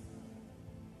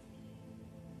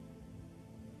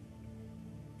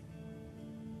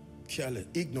 Careless,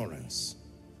 ignorance.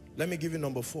 Let me give you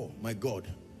number 4. My God,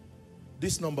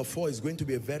 this number 4 is going to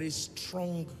be a very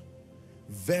strong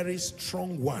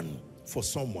one for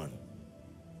someone.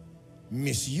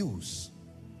 Misuse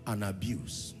and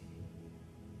abuse.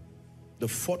 The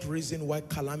 4th reason why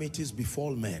calamities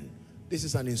befall men. This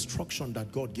is an instruction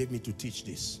that God gave me to teach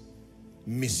this.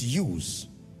 Misuse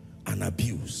and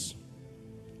abuse.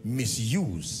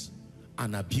 Misuse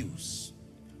and abuse.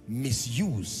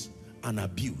 Misuse and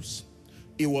abuse.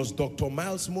 It was Dr.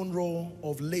 Miles Monroe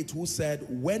of late who said,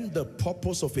 when the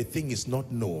purpose of a thing is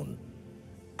not known,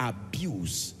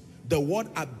 abuse. The word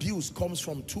abuse comes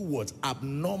from 2 words,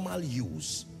 abnormal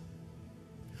use.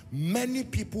 Many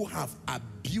people have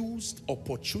abused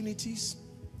opportunities.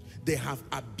 They have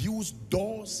abused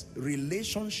doors,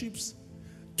 relationships,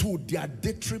 to their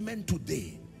detriment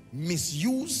today.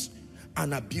 Misuse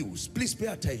and abuse. Please pay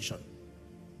attention.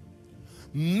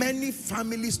 Many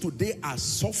families today are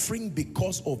suffering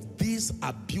because of this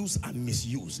abuse and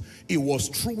misuse. It was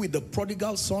true with the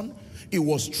prodigal son. It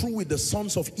was true with the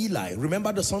sons of Eli.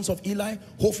 Remember the sons of Eli?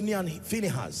 Hophni and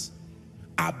Phinehas.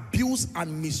 Abuse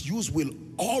and misuse will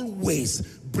always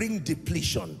bring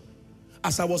depletion.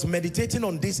 As I was meditating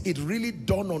on this, it really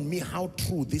dawned on me how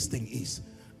true this thing is.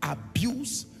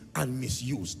 Abuse and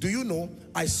misuse. Do you know,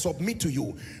 I submit to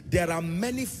you, there are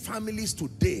many families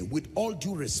today, with all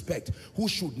due respect, who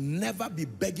should never be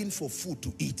begging for food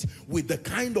to eat with the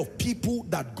kind of people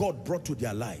that God brought to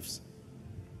their lives.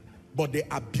 But they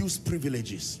abuse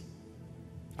privileges.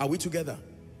 Are we together?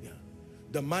 Yeah.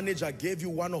 The manager gave you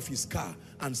one of his car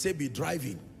and said, be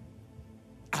driving.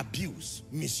 Abuse,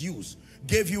 misuse.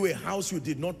 Gave you a house you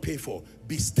did not pay for.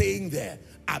 Be staying there.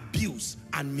 Abuse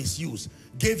and misuse.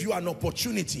 Gave you an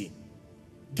opportunity.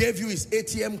 Gave you his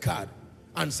ATM card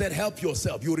and said, help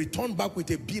yourself. You return back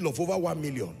with a bill of over 1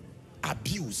 million.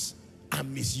 Abuse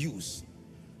and misuse.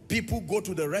 People go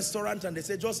to the restaurant and they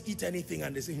say, just eat anything.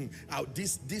 And they say,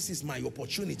 this is my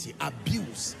opportunity.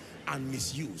 Abuse and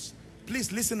misuse.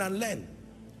 Please listen and learn.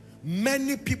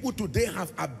 Many people today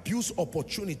have abused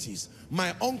opportunities.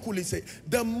 My uncle is saying,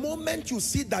 the moment you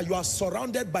see that you are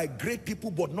surrounded by great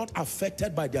people but not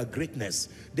affected by their greatness,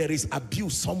 there is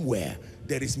abuse somewhere.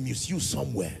 There is misuse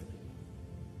somewhere.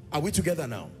 Are we together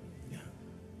now? Yeah.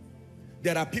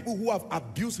 There are people who have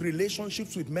abused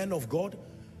relationships with men of God,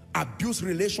 abused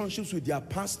relationships with their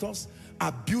pastors,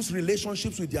 abused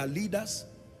relationships with their leaders.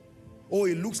 Oh,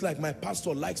 it looks like my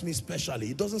pastor likes me specially.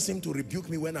 He doesn't seem to rebuke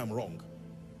me when I'm wrong.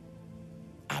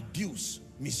 Abuse,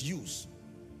 misuse.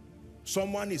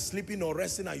 Someone is sleeping or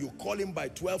resting and you call him by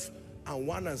 12 and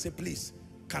 1 and say, please,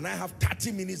 can I have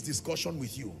 30 minutes discussion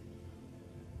with you?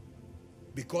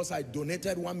 Because I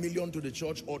donated 1 million to the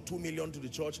church or 2 million to the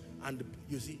church. And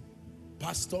you see,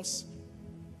 pastors,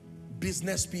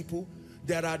 business people,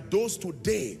 there are those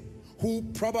today who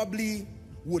probably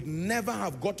would never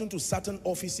have gotten to certain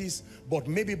offices, but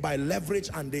maybe by leverage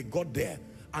and they got there.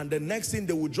 And the next thing,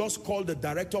 they will just call the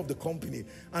director of the company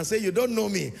and say, you don't know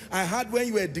me. I heard when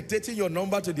you were dictating your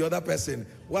number to the other person.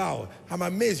 Wow, I'm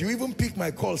amazed. You even pick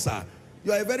my call, sir.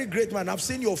 You are a very great man. I've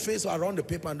seen your face around the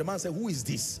paper. And the man said, who is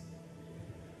this?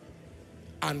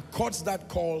 And cuts that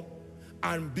call.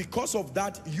 And because of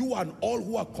that, you and all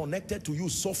who are connected to you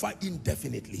suffer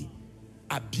indefinitely.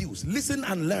 Abuse. Listen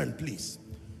and learn, please.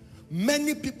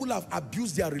 Many people have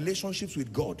abused their relationships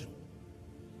with God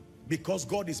because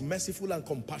God is merciful and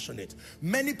compassionate.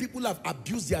 Many people have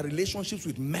abused their relationships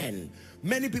with men.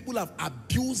 Many people have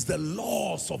abused the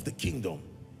laws of the kingdom.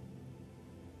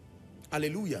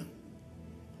 Hallelujah.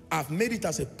 I've made it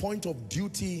as a point of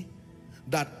duty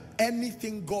that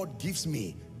anything God gives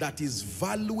me that is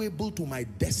valuable to my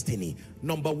destiny,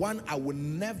 number one, I will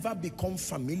never become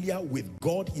familiar with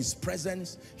God, his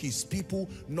presence, his people.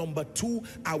 Number two,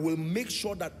 I will make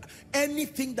sure that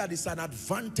anything that is an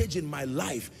advantage in my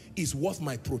life is worth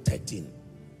my protecting.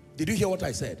 Did you hear what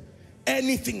I said?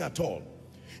 Anything at all.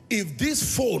 If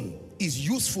this phone is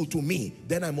useful to me,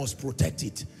 then I must protect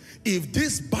it. If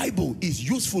this Bible is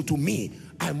useful to me,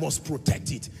 I must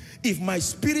protect it. If my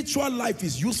spiritual life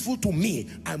is useful to me,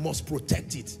 I must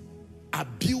protect it.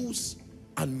 Abuse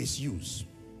and misuse.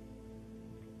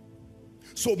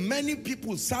 So many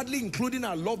people, sadly including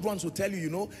our loved ones, will tell you, you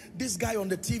know, this guy on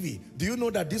the TV, do you know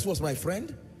that this was my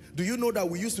friend? Do you know that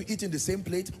we used to eat in the same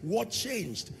plate? What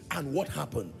changed and what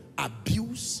happened?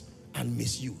 Abuse and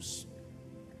misuse.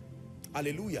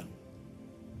 Hallelujah.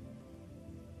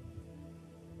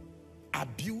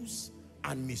 Abuse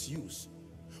and misuse.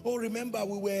 Oh, remember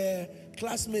we were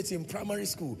classmates in primary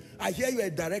school. I hear you're a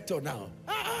director now.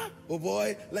 Oh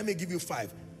boy, let me give you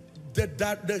 5.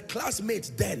 The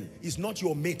classmate then is not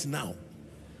your mate now.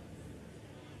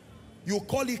 You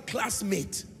call it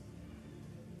classmate.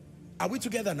 Are we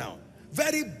together now?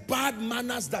 Very bad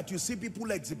manners that you see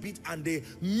people exhibit, and they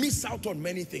miss out on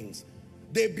many things.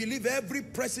 They believe every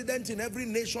president in every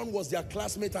nation was their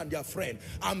classmate and their friend.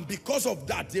 And because of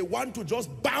that, they want to just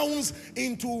bounce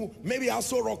into maybe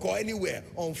Aso Rock or anywhere.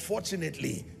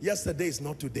 Unfortunately, yesterday is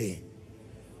not today.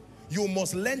 You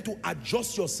must learn to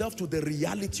adjust yourself to the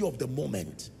reality of the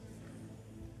moment.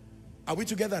 Are we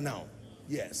together now?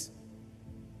 Yes.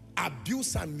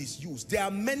 Abuse and misuse. There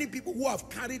are many people who have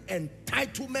carried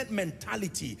entitlement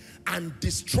mentality and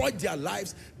destroyed their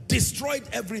lives, destroyed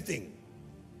everything.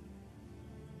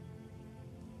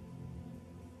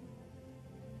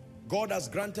 God has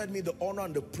granted me the honor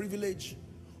and the privilege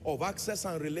of access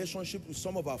and relationship with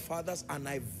some of our fathers, and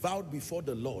I vowed before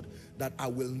the Lord that I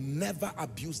will never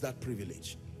abuse that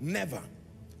privilege. Never,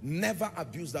 never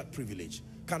abuse that privilege.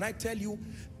 Can I tell you,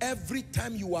 every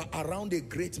time you are around a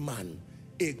great man,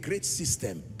 a great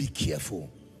system, be careful,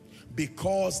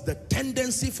 because the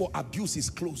tendency for abuse is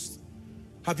closed.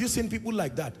 Have you seen people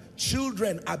like that?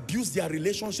 Children abuse their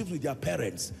relationships with their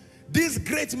parents. This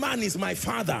great man is my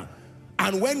father.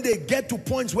 And when they get to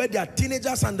points where they are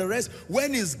teenagers and the rest,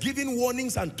 when he's giving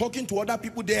warnings and talking to other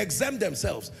people, they exempt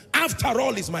themselves. After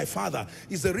all, he's my father.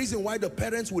 Is the reason why the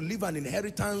parents will leave an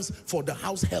inheritance for the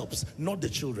house helps, not the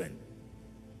children.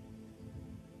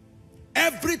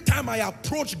 Every time I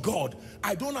approach God,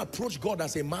 I don't approach God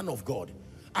as a man of God.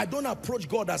 I don't approach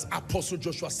God as Apostle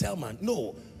Joshua Selman.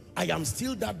 No, I am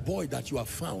still that boy that you have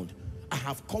found. I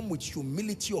have come with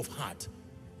humility of heart.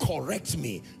 Correct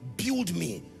me, build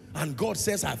me. And God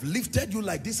says, I've lifted you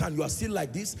like this and you are still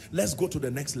like this. Let's go to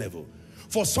the next level.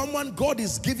 For someone, God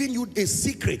is giving you a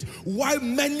secret. Why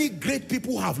many great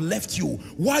people have left you,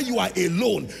 why you are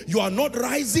alone. You are not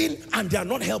rising and they are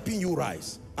not helping you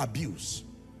rise. Abuse.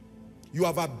 You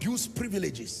have abused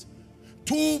privileges.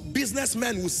 2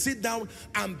 businessmen will sit down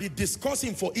and be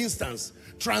discussing, for instance,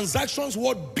 transactions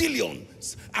worth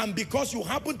billions. And because you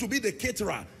happen to be the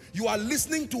caterer, you are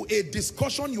listening to a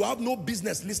discussion you have no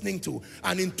business listening to,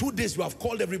 and in 2 days you have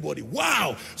called everybody.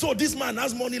 Wow, so this man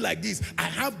has money like this.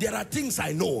 There are things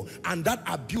I know. And that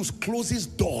abuse closes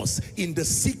doors in the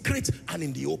secret and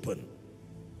in the open.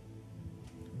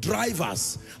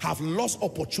 Drivers have lost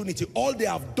opportunity. All they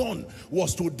have done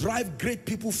was to drive great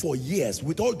people for years,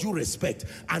 with all due respect,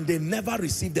 and they never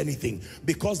received anything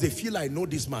because they feel, I know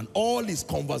this man. All his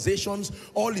conversations,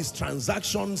 all his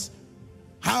transactions.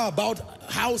 How about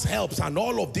house helps and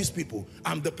all of these people?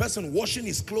 I'm the person washing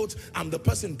his clothes. I'm the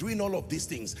person doing all of these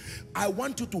things. I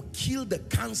want you to kill the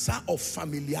cancer of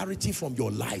familiarity from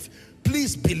your life.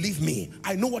 Please believe me.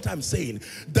 I know what I'm saying.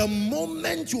 The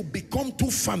moment you become too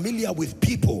familiar with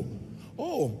people.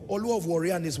 Oh, Olu of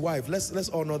Warrior and his wife. Let's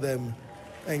honor them.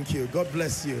 Thank you. God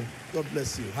bless you. God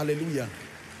bless you. Hallelujah.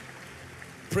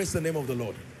 Praise the name of the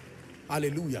Lord.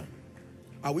 Hallelujah.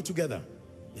 Are we together?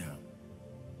 Yeah.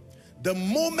 The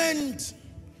moment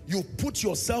You put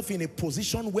yourself in a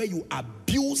position where you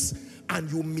abuse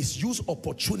and you misuse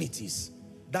opportunities.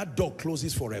 That door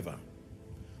closes forever.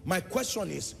 My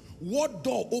question is, what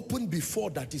door opened before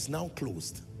that is now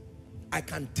closed? I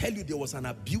can tell you there was an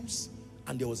abuse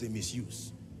and there was a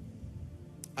misuse.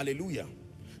 Hallelujah.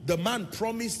 The man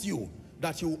promised you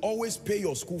that he will always pay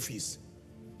your school fees.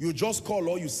 You just call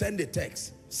or you send a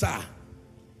text. Sir,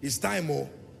 it's time, oh,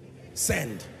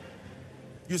 send.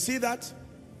 You see that?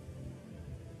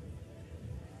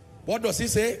 What does he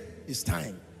say? It's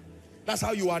time. That's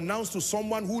how you announce to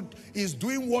someone who is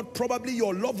doing what probably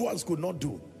your loved ones could not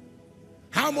do.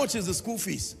 How much is the school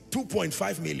fees?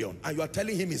 2.5 million. And you are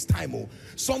telling him it's time. Oh,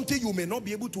 something you may not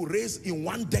be able to raise in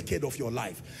 1 decade of your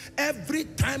life. Every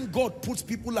time God puts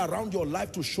people around your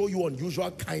life to show you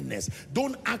unusual kindness,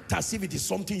 don't act as if it is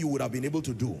something you would have been able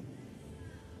to do.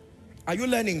 Are you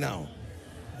learning now?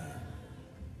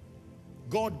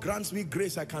 God grants me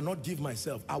grace I cannot give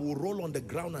myself. I will roll on the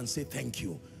ground and say thank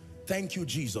you. Thank you,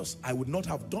 Jesus. I would not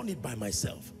have done it by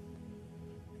myself.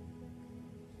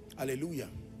 Hallelujah.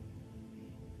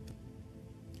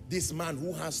 This man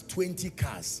who has 20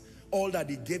 cars, all that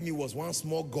he gave me was one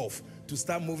small Golf to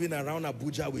start moving around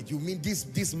Abuja with. You mean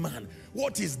this man,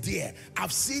 what is there?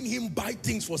 I've seen him buy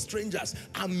things for strangers,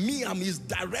 and me, I'm his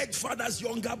direct father's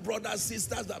younger brothers,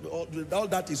 sisters, all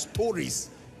that is stories.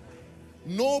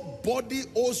 Nobody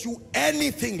owes you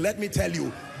anything, let me tell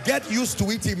you. Get used to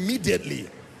it immediately.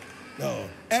 No.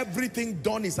 Everything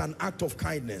done is an act of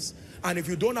kindness. And if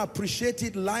you don't appreciate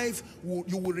it, life,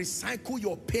 you will recycle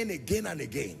your pain again and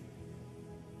again.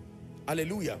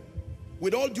 Hallelujah.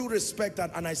 With all due respect,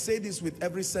 and I say this with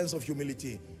every sense of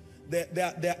humility,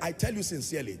 I tell you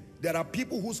sincerely, there are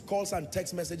people whose calls and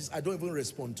text messages I don't even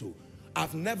respond to.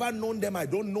 I've never known them. I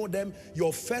don't know them.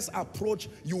 Your first approach,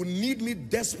 you need me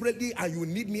desperately and you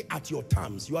need me at your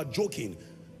terms. You are joking.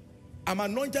 I'm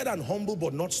anointed and humble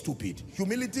but not stupid.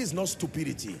 Humility is not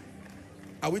stupidity.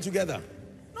 Are we together?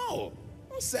 No.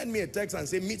 Don't send me a text and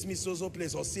say, meet me so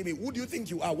place or see me. Who do you think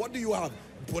you are? What do you have?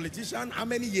 Politician? How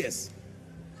many years?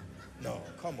 No,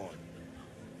 come on.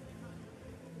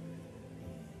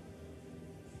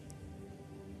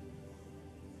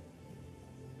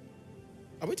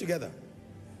 Are we together?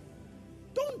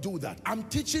 Don't do that. I'm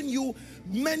teaching you,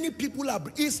 many people are,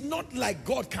 it's not like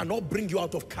God cannot bring you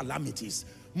out of calamities.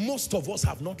 Most of us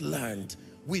have not learned.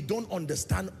 We don't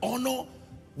understand honor.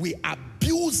 We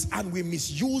abuse and we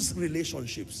misuse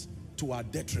relationships to our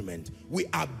detriment. We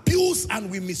abuse and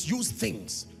we misuse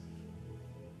things.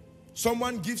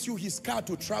 Someone gives you his car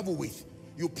to travel with.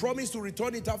 You promise to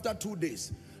return it after 2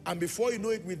 days. And before you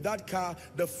know it, with that car,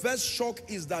 the first shock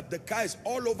is that the car is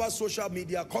all over social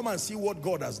media. Come and see what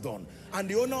God has done. And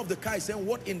the owner of the car is saying,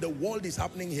 what in the world is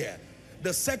happening here?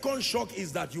 The second shock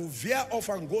is that you veer off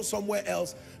and go somewhere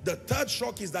else. The third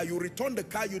shock is that you return the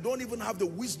car. You don't even have the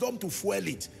wisdom to fuel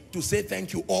it, to say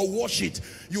thank you, or wash it.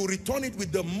 You return it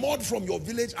with the mud from your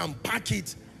village and pack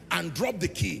it and drop the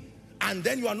key. And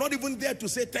then you are not even there to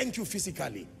say thank you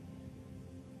physically.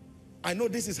 I know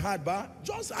this is hard, but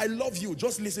I love you.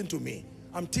 Just listen to me.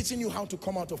 I'm teaching you how to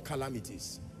come out of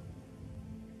calamities.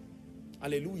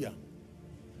 Hallelujah.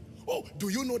 Oh, do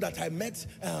you know that I met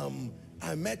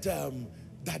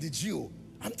Daddy Gio?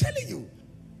 I'm telling you,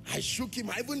 I shook him.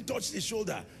 I even touched his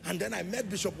shoulder. And then I met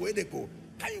Bishop Wedeko.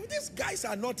 These guys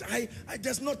are not,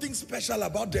 there's nothing special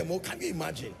about them. Oh, can you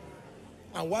imagine?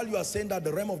 And while you are saying that,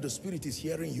 the realm of the spirit is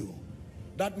hearing you.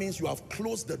 That means you have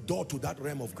closed the door to that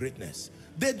realm of greatness.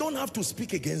 They don't have to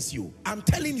speak against you. I'm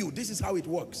telling you, this is how it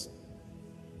works.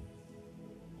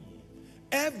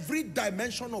 Every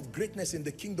dimension of greatness in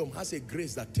the kingdom has a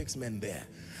grace that takes men there.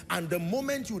 And the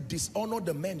moment you dishonor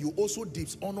the men, you also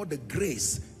dishonor the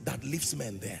grace that lifts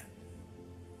men there.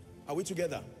 Are we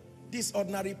together? This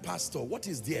ordinary pastor, what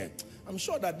is there? I'm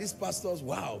sure that this pastor's,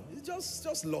 wow, it's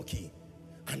just lucky.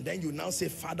 And then you now say,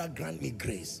 Father, grant me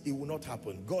grace. It will not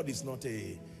happen. God is not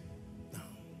a... No.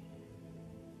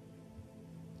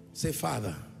 Say,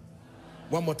 Father.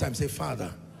 One more time, say,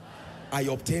 Father, I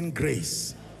obtain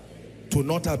grace to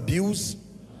not abuse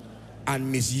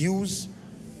and misuse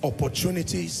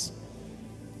opportunities.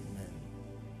 Amen.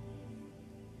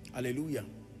 Hallelujah.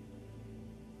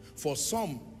 For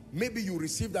some, maybe you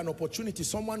received an opportunity.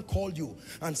 Someone called you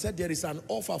and said there is an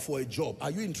offer for a job.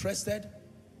 Are you interested?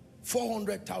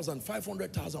 400,000,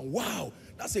 500,000. Wow,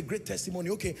 that's a great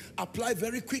testimony. Okay, apply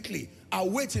very quickly.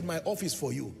 I'll wait in my office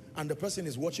for you. And the person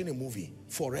is watching a movie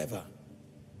forever.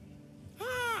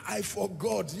 I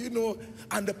forgot, you know.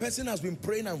 And the person has been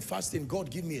praying and fasting. God,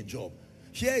 give me a job.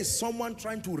 Here is someone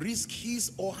trying to risk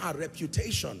his or her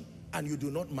reputation, and you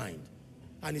do not mind.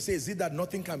 And he says, is it that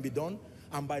nothing can be done?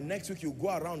 And by next week, you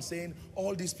go around saying,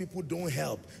 all these people don't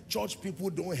help. Church people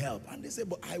don't help. And they say,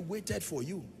 but I waited for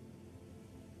you.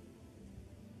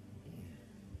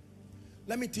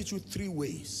 Let me teach you 3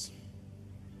 ways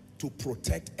to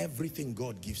protect everything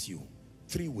God gives you.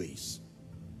 3 ways.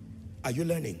 Are you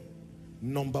learning?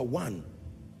 Number 1,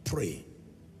 pray.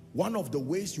 One of the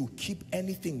ways you keep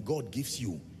anything God gives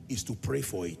you is to pray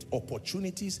for it.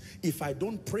 Opportunities, if I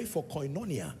don't pray for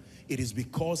koinonia, it is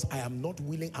because I am not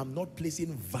willing, I'm not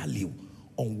placing value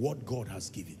on what God has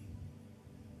given.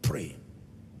 Pray.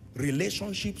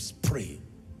 Relationships, pray.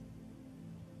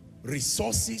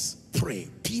 Resources, pray.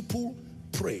 People,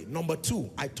 pray. Number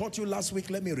 2, I taught you last week,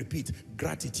 let me repeat,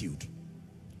 gratitude.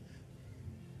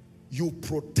 You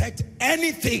protect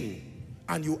anything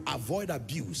and you avoid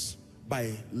abuse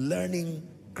by learning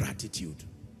gratitude.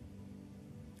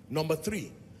 Number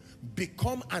 3,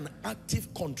 become an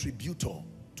active contributor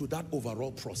to that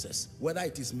overall process, whether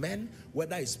it is men,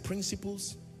 whether it's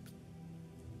principles.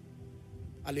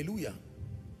 Hallelujah.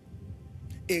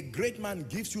 A great man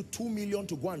gives you 2 million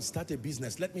to go and start a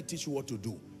business. Let me teach you what to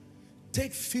do.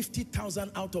 Take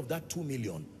 50,000 out of that 2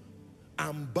 million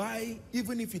and buy,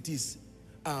 even if it is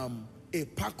a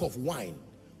pack of wine,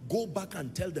 go back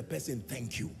and tell the person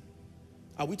thank you.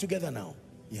 Are we together now?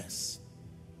 Yes.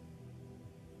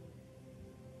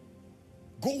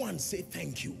 Go and say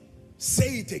thank you.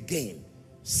 Say it again.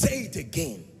 Say it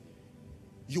again.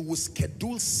 You will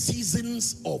schedule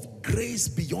seasons of grace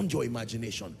beyond your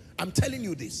imagination. I'm telling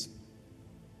you this.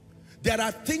 There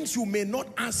are things you may not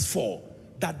ask for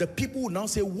that the people will now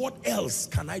say, what else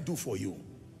can I do for you?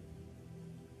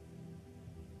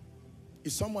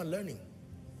 Is someone learning?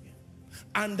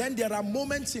 And then there are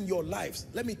moments in your lives,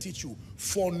 let me teach you,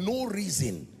 for no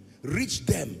reason, reach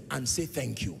them and say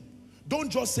thank you. Don't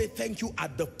just say thank you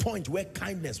at the point where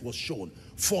kindness was shown.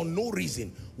 For no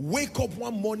reason. Wake up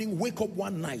one morning, wake up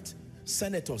one night.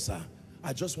 Senator, sir,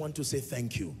 I just want to say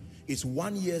thank you. It's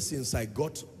 1 year since I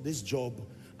got this job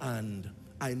and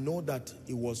I know that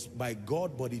it was by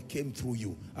God, but it came through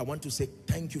you. I want to say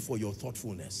thank you for your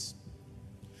thoughtfulness.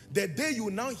 The day you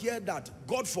now hear that,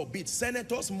 God forbid,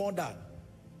 Senator's mother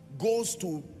goes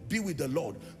to be with the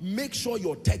Lord, make sure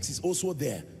your text is also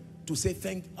there to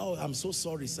say oh, I'm so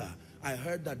sorry, sir. I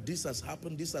heard that this has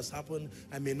happened, this has happened.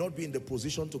 I may not be in the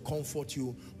position to comfort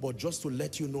you, but just to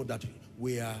let you know that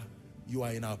you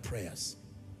are in our prayers.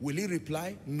 Will he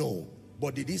reply? No.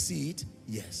 But did he see it?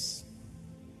 Yes.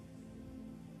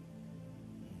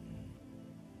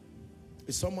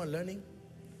 Is someone learning?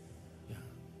 Yeah.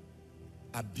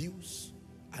 Abuse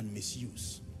and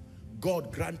misuse.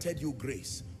 God granted you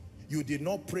grace. You did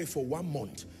not pray for 1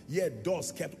 month, yet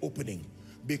doors kept opening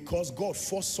because God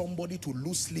forced somebody to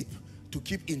lose sleep to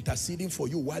keep interceding for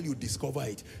you while you discover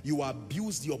it. You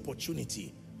abuse the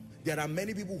opportunity. There are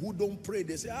many people who don't pray.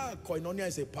 They say, koinonia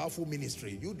is a powerful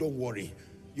ministry. You don't worry.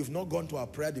 You've not gone to our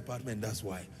prayer department, that's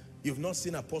why. You've not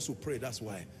seen apostle pray, that's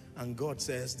why. And God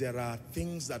says there are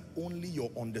things that only your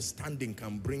understanding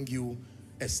can bring you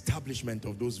establishment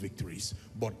of those victories.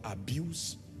 But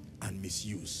abuse and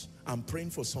misuse. I'm praying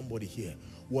for somebody here.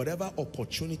 Whatever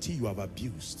opportunity you have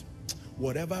abused,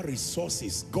 whatever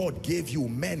resources God gave you,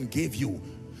 men gave you.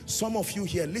 Some of you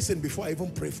here, listen, before I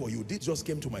even pray for you, this just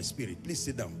came to my spirit. Please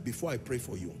sit down before I pray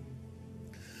for you.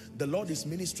 The Lord is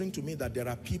ministering to me that there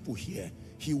are people here.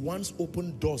 He once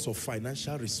opened doors of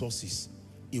financial resources.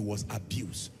 It was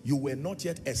abuse. You were not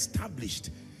yet established,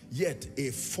 yet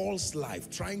a false life,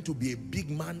 trying to be a big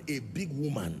man, a big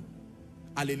woman.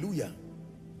 Hallelujah.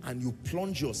 And you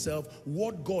plunge yourself.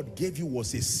 What God gave you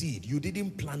was a seed. You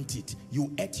didn't plant it.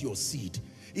 You ate your seed.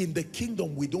 In the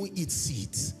kingdom, we don't eat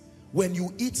seeds. When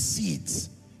you eat seeds,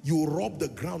 you rob the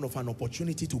ground of an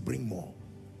opportunity to bring more.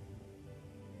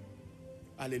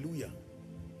 Hallelujah.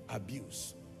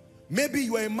 Abuse. Maybe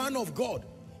you are a man of God.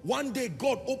 One day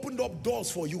God opened up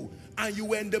doors for you and you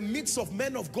were in the midst of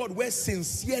men of God where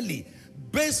sincerely,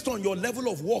 based on your level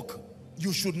of work,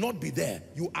 you should not be there.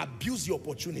 You abuse the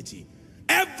opportunity.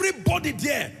 Everybody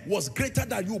there was greater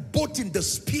than you, both in the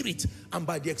spirit and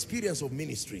by the experience of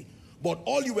ministry. But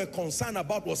all you were concerned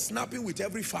about was snapping with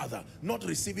every father, not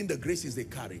receiving the graces they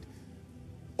carried.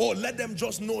 Oh, let them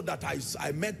just know that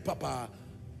I met Papa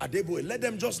Adeboe. Let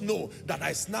them just know that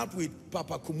I snapped with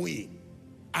Papa Kumuyi.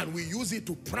 And we use it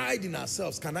to pride in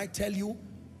ourselves. Can I tell you?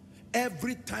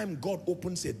 Every time God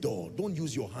opens a door, don't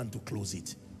use your hand to close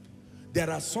it. There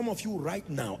are some of you right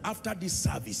now, after this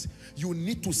service, you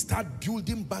need to start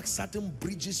building back certain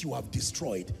bridges you have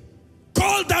destroyed.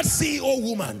 Call that CEO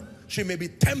woman. She may be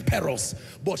temperous,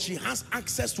 but she has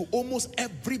access to almost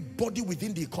everybody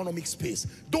within the economic space.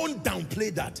 Don't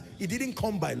downplay that. It didn't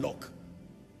come by luck.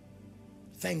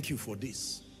 Thank you for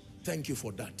this. Thank you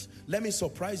for that. Let me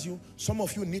surprise you. Some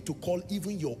of you need to call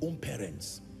even your own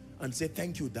parents and say,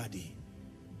 thank you, Daddy.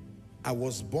 I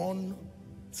was born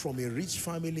from a rich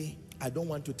family. I don't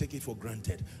want to take it for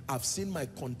granted. I've seen my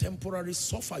contemporaries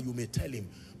suffer, you may tell him,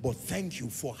 but thank you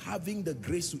for having the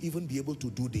grace to even be able to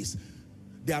do this.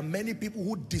 There are many people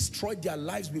who destroyed their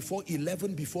lives before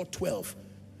 11, before 12.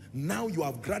 Now you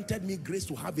have granted me grace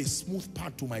to have a smooth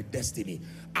path to my destiny.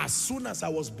 As soon as I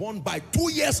was born, by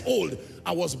 2 years old,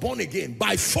 I was born again.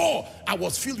 By 4, I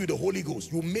was filled with the Holy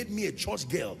Ghost. You made me a church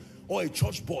girl or a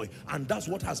church boy, and that's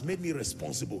what has made me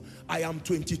responsible. I am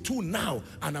 22 now,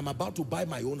 and I'm about to buy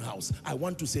my own house. I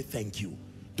want to say thank you.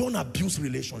 Don't abuse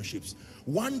relationships.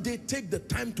 One day, take the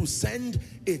time to send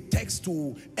a text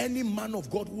to any man of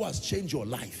God who has changed your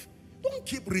life. Don't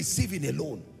keep receiving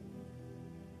alone.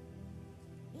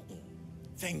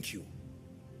 Thank you.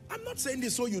 I'm not saying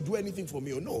this so you do anything for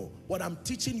me or no, but I'm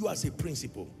teaching you as a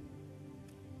principle.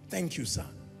 Thank you, sir,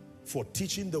 for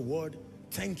teaching the word.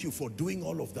 Thank you for doing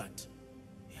all of that.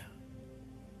 Yeah.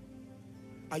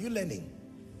 Are you learning?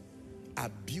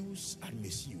 Abuse and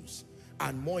misuse.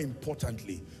 And more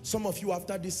importantly, some of you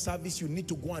after this service, you need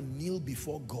to go and kneel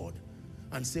before God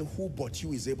and say, who but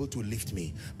you is able to lift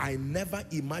me? I never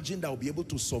imagined I'll be able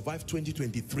to survive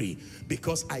 2023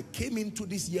 because I came into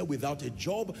this year without a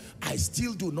job. I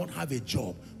still do not have a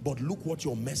job, but look what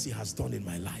your mercy has done in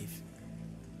my life.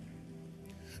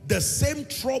 The same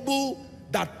trouble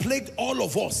that plagued all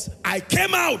of us, I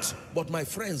came out, but my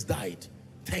friends died.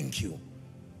 Thank you.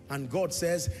 And God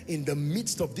says, in the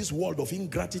midst of this world of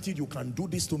ingratitude, you can do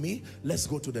this to me. Let's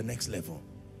go to the next level.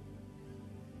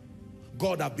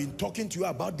 God, I've been talking to you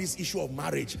about this issue of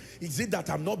marriage. Is it that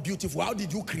I'm not beautiful? How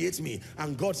did you create me?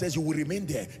 And God says you will remain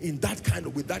there in that kind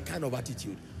of, with that kind of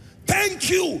attitude.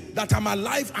 Thank you that I'm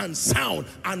alive and sound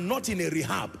and not in a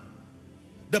rehab.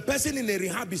 The person in a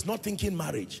rehab is not thinking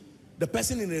marriage. The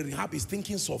person in a rehab is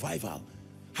thinking survival.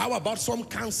 How about some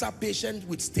cancer patient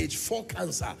with stage 4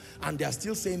 cancer and they're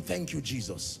still saying thank you,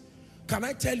 Jesus? Can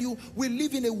I tell you, we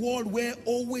live in a world where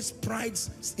always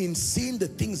prides in seeing the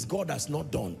things God has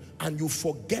not done, and you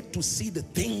forget to see the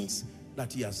things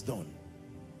that he has done.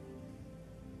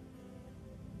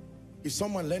 Is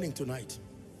someone learning tonight?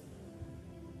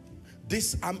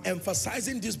 This, I'm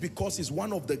emphasizing this because it's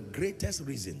one of the greatest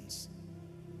reasons.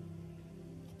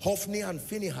 Hophni and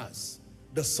Phinehas,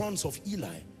 the sons of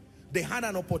Eli, they had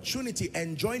an opportunity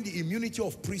enjoying the immunity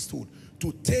of priesthood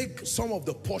to take some of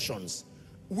the portions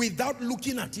without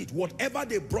looking at it. Whatever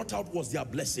they brought out was their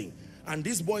blessing. And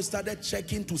these boys started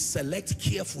checking to select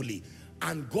carefully,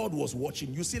 and God was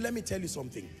watching. You see, let me tell you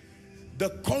something.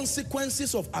 The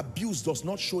consequences of abuse does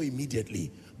not show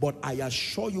immediately, but I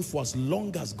assure you, for as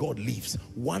long as God lives,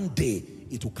 one day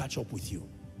it will catch up with you.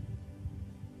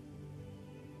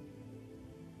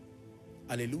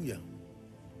 Hallelujah.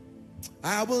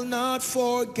 I will not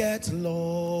forget,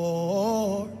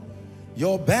 Lord,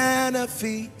 your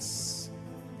benefits.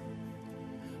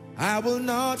 I will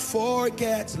not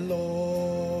forget,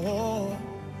 Lord,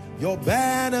 your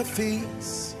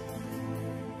benefits.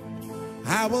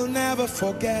 I will never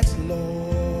forget,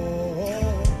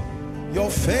 Lord,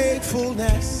 your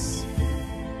faithfulness.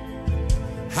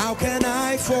 How can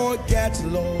I forget,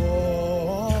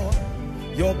 Lord,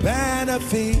 your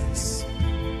benefits?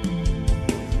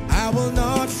 I will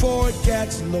not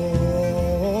forget,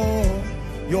 Lord,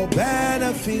 your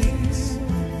benefits.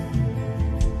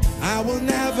 I will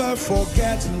never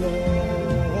forget,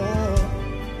 Lord,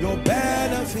 your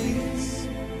benefits.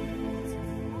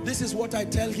 This is what I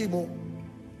tell him.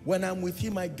 When I'm with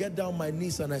him, I get down my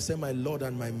knees and I say, my Lord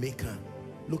and my Maker,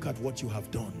 look at what you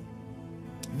have done.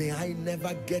 May I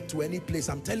never get to any place,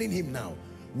 I'm telling him now,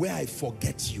 where I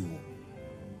forget you.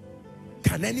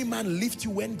 Can any man lift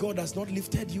you when God has not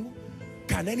lifted you?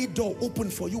 Can any door open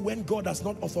for you when God has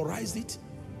not authorized it?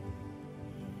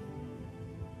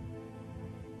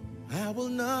 I will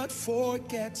not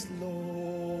forget,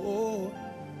 Lord,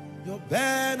 your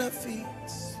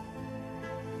benefits.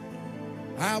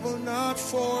 I will not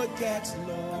forget,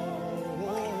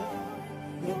 Lord,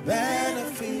 your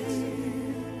benefits.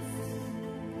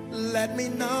 Let me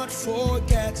not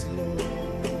forget, Lord,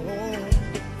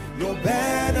 your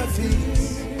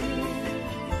benefits.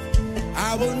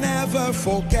 I will never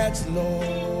forget,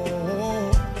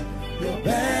 Lord, your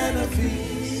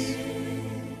benefits.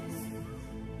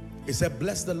 He said,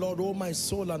 bless the Lord, O my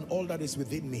soul, and all that is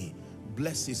within me.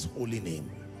 Bless his holy name.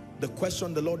 The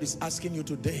question the Lord is asking you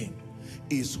today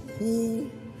is,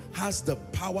 who has the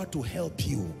power to help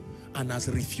you and has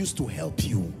refused to help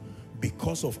you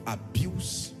because of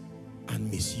abuse and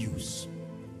misuse?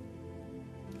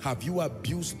 Have you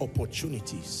abused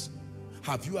opportunities?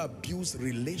 Have you abused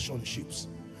relationships?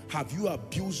 Have you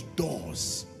abused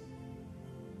doors?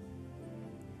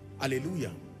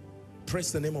 Hallelujah.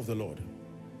 Praise the name of the Lord.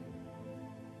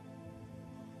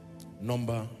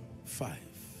 Number 5.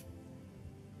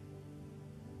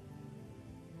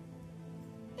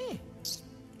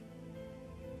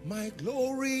 My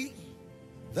glory,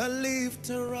 the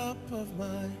lifter up of my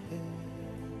head.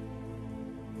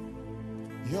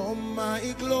 You're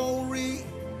my glory,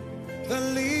 the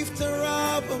lifter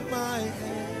up of my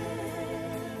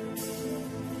head.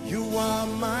 You are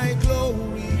my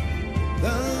glory,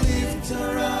 the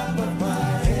lifter up of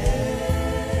my head.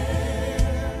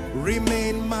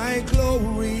 Remain my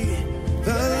glory,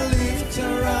 the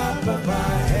lifter up of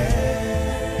my head.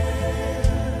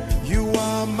 You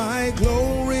are my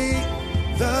glory,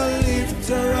 the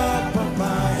lifter up of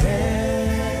my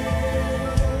head.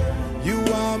 You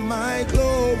are my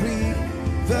glory,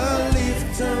 the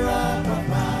lifter up of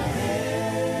my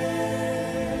head.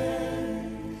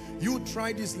 You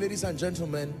try this, ladies and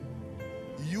gentlemen.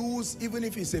 Use, even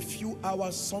if it's a few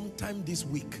hours sometime this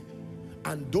week,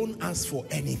 and don't ask for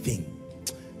anything.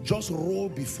 Just roll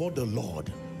before the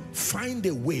Lord. Find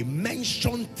a way,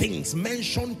 mention things,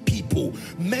 mention people,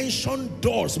 mention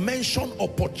doors, mention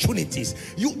opportunities.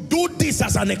 You do this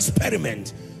as an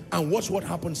experiment and watch what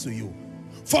happens to you.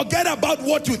 Forget about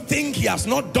what you think he has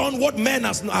not done, what men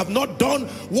have not done,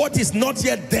 what is not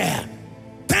yet there.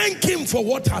 Thank him for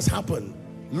what has happened.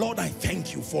 Lord, I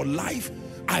thank you for life.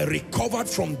 I recovered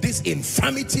from this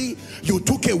infirmity. You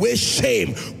took away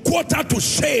shame. Quarter to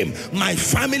shame, my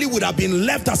family would have been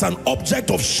left as an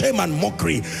object of shame and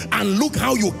mockery. And look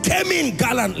how you came in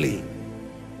gallantly.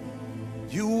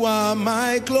 You are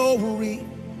my glory,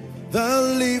 the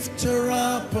lifter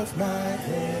up of my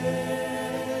head.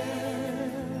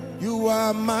 You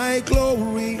are my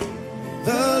glory,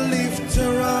 the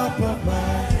lifter up of my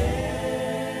head.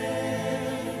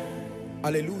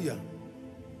 Hallelujah.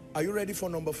 Are you ready for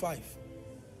number 5?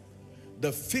 The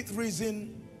 5th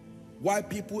reason why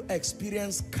people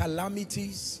experience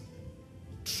calamities,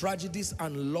 tragedies,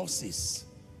 and losses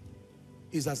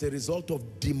is as a result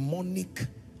of demonic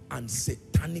and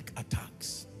satanic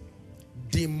attacks.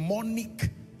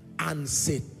 Demonic and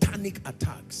satanic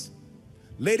attacks.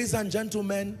 Ladies and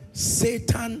gentlemen,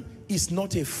 Satan is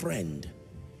not a friend.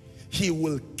 He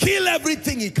will kill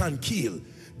everything he can kill.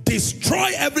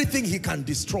 Destroy everything he can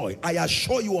destroy. I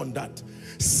assure you on that.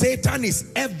 Satan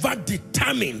is ever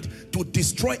determined to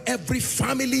destroy every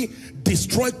family,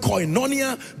 destroy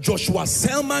Koinonia, Joshua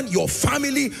Selman, your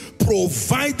family,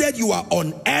 provided you are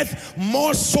on earth,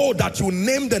 more so that you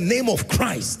name the name of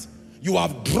Christ. You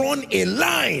have drawn a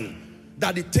line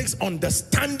that it takes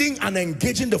understanding and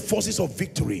engaging the forces of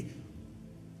victory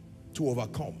to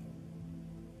overcome.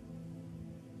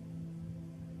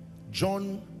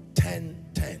 John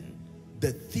 10:10,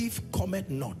 the thief cometh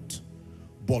not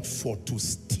but for to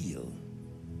steal.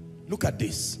 Look at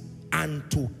this. And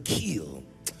to kill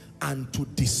and to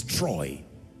destroy.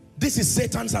 This is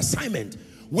Satan's assignment.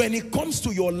 When it comes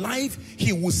to your life,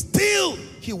 he will steal,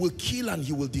 he will kill, and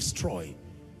he will destroy.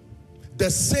 The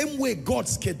same way God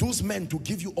schedules men to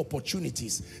give you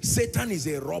opportunities, Satan is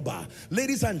a robber.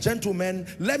 Ladies and gentlemen,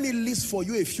 let me list for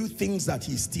you a few things that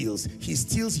he steals. He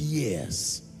steals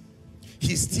years.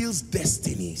 He steals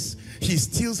destinies. He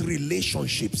steals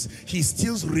relationships. He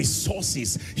steals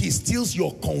resources. He steals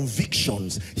your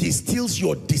convictions. He steals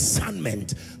your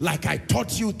discernment. Like I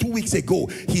taught you 2 weeks ago,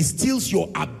 he steals your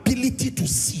ability to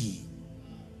see.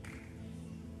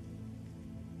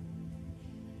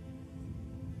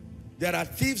 There are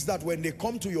thieves that when they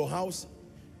come to your house,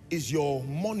 is your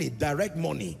money, direct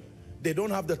money. They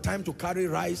don't have the time to carry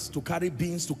rice, to carry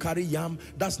beans, to carry yam.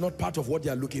 That's not part of what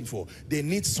they are looking for. They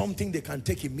need something they can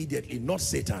take immediately, not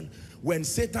Satan. When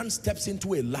Satan steps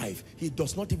into a life, he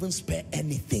does not even spare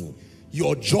anything.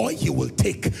 Your joy, he will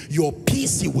take. Your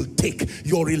peace, he will take.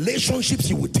 Your relationships,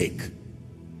 he will take.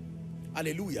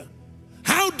 Hallelujah.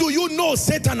 How do you know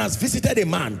Satan has visited a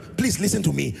man? Please listen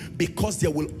to me. Because there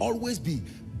will always be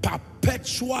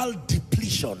perpetual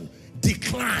depletion,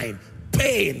 decline,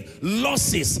 pain,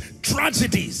 losses,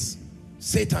 tragedies.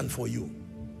 Satan for you.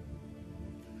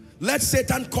 Let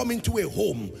Satan come into a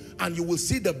home and you will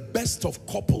see the best of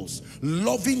couples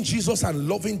loving Jesus and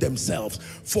loving themselves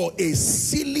for a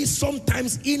silly,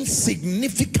 sometimes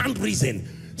insignificant reason.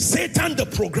 Satan, the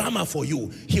programmer for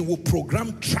you, he will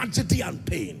program tragedy and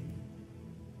pain.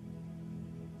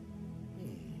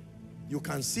 You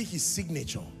can see his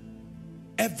signature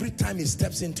every time he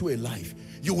steps into a life,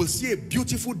 you will see a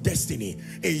beautiful destiny,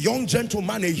 a young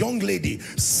gentleman, a young lady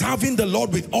serving the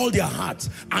Lord with all their heart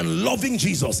and loving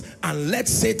Jesus, and let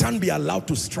Satan be allowed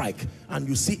to strike, and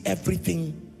you see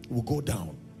everything will go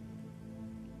down.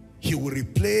 He will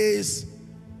replace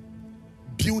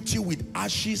beauty with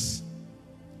ashes,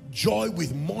 joy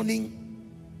with mourning.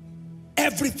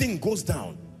 Everything goes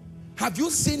down. Have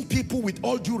you seen people, with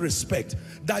all due respect,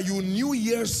 that you knew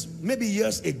years, maybe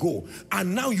years ago,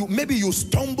 and now maybe you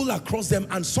stumble across them,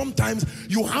 and sometimes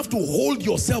you have to hold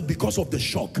yourself because of the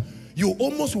shock. You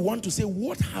almost want to say,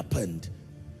 what happened?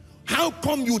 How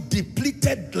come you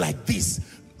depleted like this,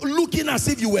 looking as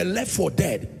if you were left for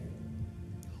dead?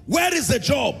 Where is the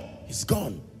job? It's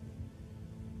gone.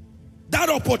 That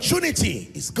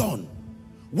opportunity is gone.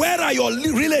 Where are your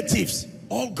relatives?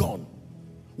 All gone.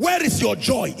 Where is your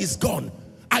joy? It's gone.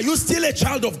 Are you still a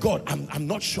child of God? I'm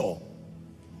not sure.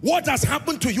 What has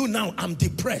happened to you now? I'm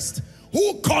depressed.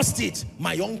 Who caused it?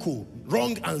 My uncle.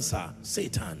 Wrong answer.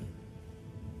 Satan.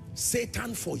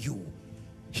 Satan for you.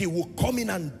 He will come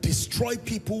in and destroy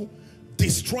people,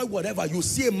 destroy whatever. You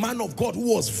see a man of God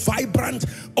who was vibrant,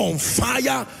 on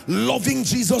fire, loving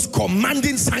Jesus,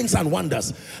 commanding signs and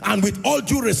wonders. And with all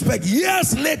due respect,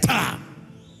 years later,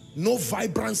 no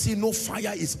vibrancy, no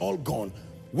fire, is all gone.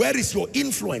 Where is your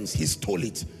influence? He stole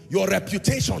it. Your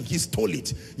reputation, he stole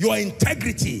it. Your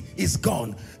integrity is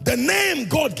gone. The name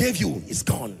God gave you is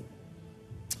gone.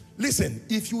 Listen,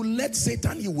 if you let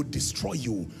Satan, he would destroy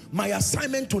you. My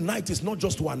assignment tonight is not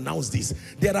just to announce this.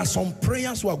 There are some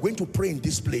prayers we are going to pray in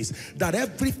this place, that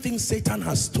everything Satan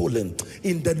has stolen,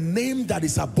 in the name that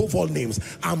is above all names,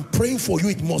 I'm praying for you,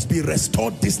 it must be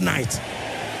restored this night.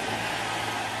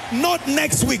 Not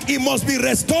next week, it must be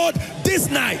restored this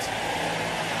night.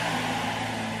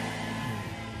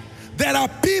 There are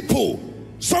people,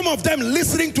 some of them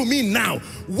listening to me now.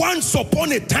 Once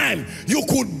upon a time, you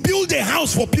could build a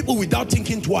house for people without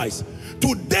thinking twice.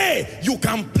 Today, you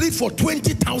can plead for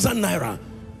 20,000 naira.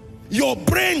 Your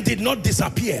brain did not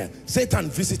disappear.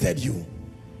 Satan visited you.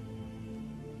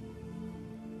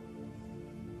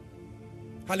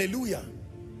 Hallelujah.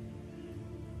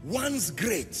 Once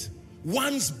great,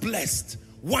 once blessed,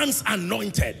 once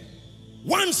anointed,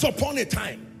 once upon a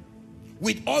time.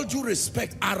 With all due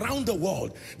respect, around the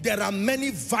world, there are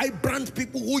many vibrant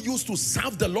people who used to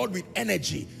serve the Lord with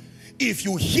energy. If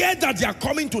you hear that they are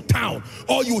coming to town,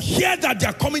 or you hear that they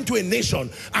are coming to a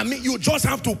nation, I mean, you just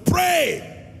have to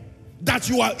pray that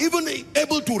you are even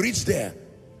able to reach there.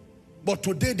 But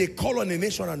today they call on a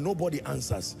nation and nobody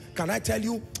answers. Can I tell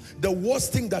you, the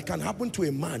worst thing that can happen to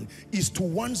a man is to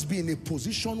once be in a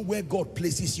position where God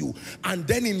places you, and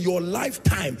then in your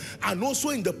lifetime, and also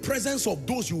in the presence of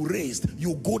those you raised,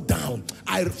 you go down.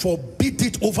 I forbid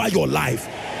it over your life.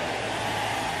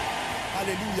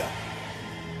 Hallelujah.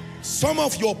 Some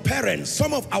of your parents,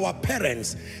 some of our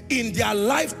parents, in their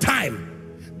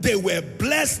lifetime, they were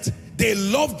blessed. They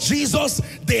loved Jesus.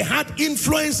 They had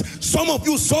influence. Some of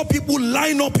you saw people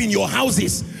line up in your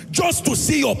houses just to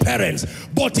see your parents.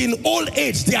 But in old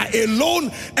age, they are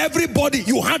alone. Everybody,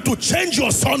 you had to change your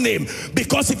surname,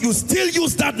 because if you still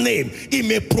use that name, it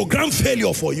may program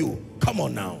failure for you. Come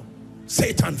on now.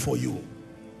 Satan for you.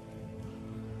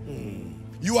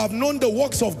 You have known the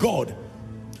works of God.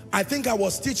 I think I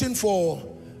was teaching for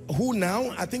who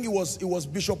now? I think it was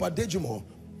Bishop Adejimo.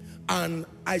 And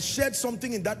I shared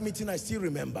something in that meeting I still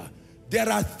remember. There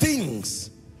are things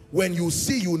when you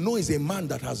see, you know it's a man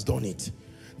that has done it.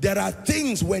 There are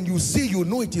things when you see, you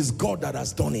know it is God that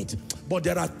has done it. But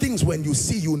there are things when you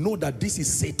see, you know that this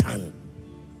is Satan.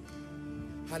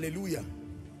 Hallelujah.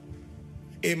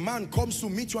 A man comes to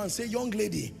meet you and say, young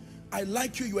lady, I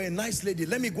like you, you're a nice lady,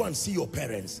 let me go and see your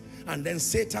parents. And then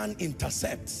Satan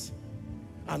intercepts.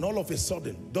 And all of a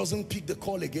sudden, doesn't pick the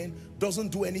call again, doesn't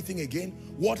do anything again.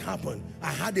 What happened?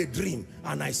 I had a dream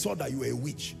and I saw that you were a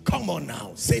witch. Come on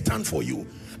now, Satan for you.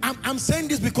 I'm saying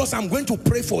this because I'm going to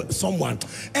pray for someone.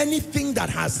 Anything that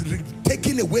has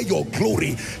taken away your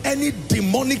glory, any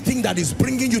demonic thing that is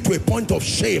bringing you to a point of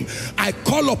shame, I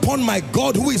call upon my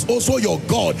God who is also your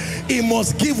God. He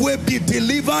must give way. Be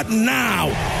delivered now.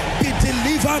 Be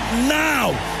delivered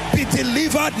now. Be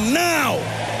delivered now.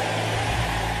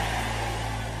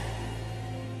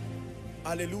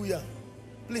 Hallelujah.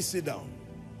 Please sit down.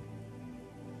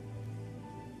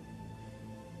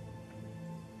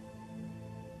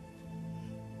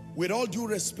 With all due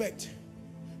respect,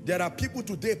 there are people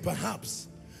today, perhaps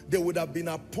they would have been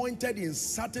appointed in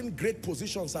certain great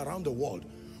positions around the world,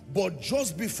 but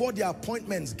just before their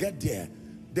appointments get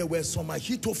there were some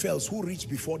Ahithophels who reached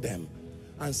before them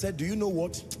and said, do you know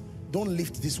what? Don't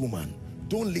lift this woman,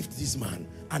 don't lift this man,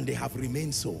 and they have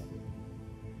remained so.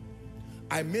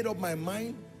 I made up my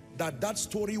mind that that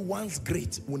story, once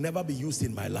great, will never be used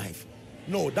in my life.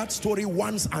 No, that story,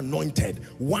 once anointed,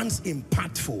 once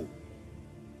impactful.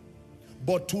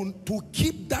 But to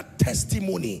keep that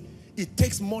testimony, it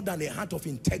takes more than a heart of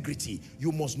integrity.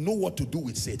 You must know what to do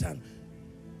with Satan.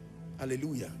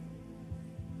 Hallelujah.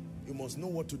 You must know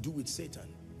what to do with Satan.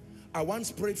 I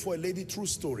once prayed for a lady, true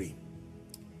story.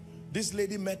 This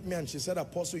lady met me and she said,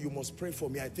 Apostle, you must pray for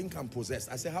me. I think I'm possessed.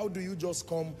 I said, how do you just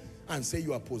come and say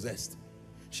you are possessed?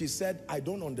 She said, I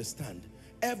don't understand.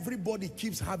 Everybody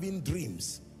keeps having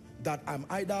dreams that I'm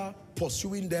either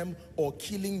pursuing them or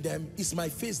killing them. It's my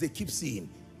face they keep seeing.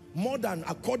 More than,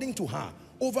 according to her,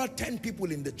 over 10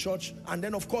 people in the church. And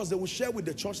then of course they will share with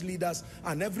the church leaders,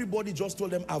 and everybody just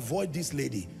told them, avoid this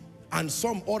lady. And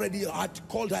some already had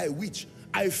called her a witch,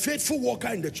 a faithful worker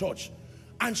in the church.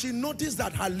 And she noticed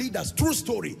that her leaders, true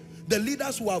story, the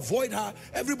leaders who avoid her,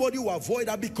 everybody who avoid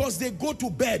her, because they go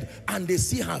to bed and they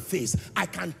see her face. I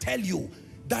can tell you,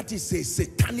 that is a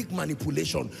satanic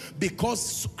manipulation,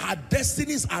 because her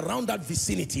destiny is around that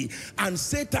vicinity, and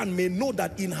Satan may know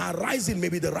that in her rising,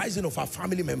 maybe the rising of her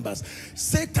family members.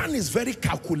 Satan is very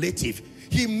calculative.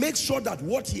 He makes sure that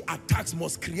what he attacks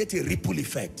must create a ripple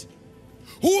effect.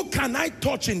 Who can I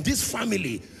touch in this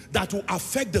family that will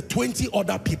affect the 20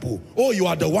 other people? Oh, you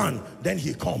are the one. Then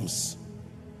he comes.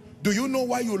 Do you know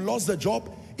why you lost the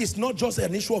job? It's not just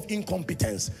an issue of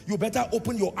incompetence. You better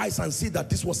open your eyes and see that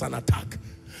this was an attack.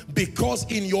 Because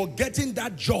in your getting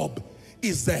that job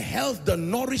is the health, the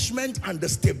nourishment, and the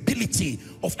stability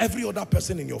of every other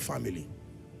person in your family.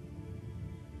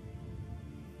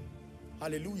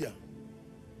 Hallelujah.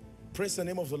 Praise the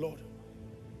name of the Lord.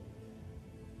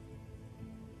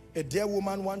 A dear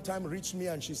woman one time reached me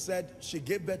and she said she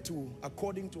gave birth to,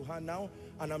 according to her now,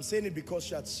 and I'm saying it because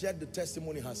she had shared the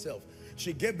testimony herself,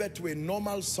 she gave birth to a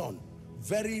normal son,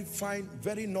 very fine,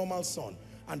 very normal son.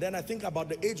 And then I think about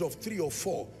the age of 3 or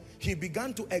 4, he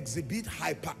began to exhibit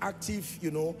hyperactive,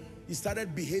 you know, he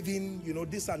started behaving, you know,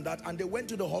 this and that. And they went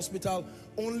to the hospital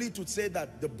only to say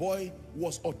that the boy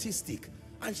was autistic.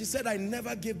 And she said, I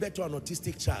never gave birth to an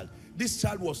autistic child. This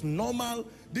child was normal,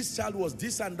 this child was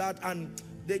this and that. And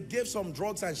they gave some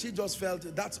drugs and she just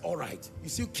felt that's all right. You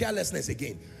see, carelessness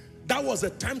again. That was the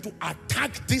time to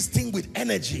attack this thing with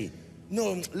energy.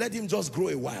 No, let him just grow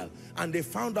a while. And they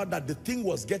found out that the thing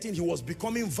was getting, he was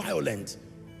becoming violent.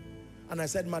 And I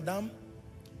said, Madam,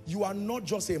 you are not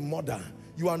just a mother,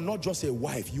 you are not just a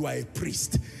wife, you are a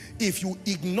priest. If you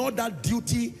ignore that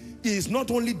duty, it is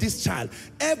not only this child.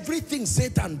 Everything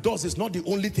Satan does is not the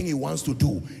only thing he wants to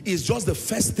do. It's just the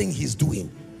first thing he's doing.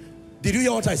 Did you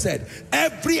hear what I said?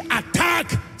 Every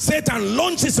attack Satan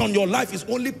launches on your life is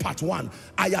only part 1.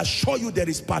 I assure you there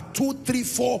is part 2, 3,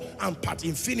 4, and part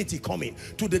infinity coming,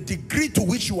 to the degree to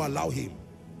which you allow him.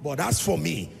 But as for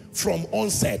me, from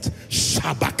onset,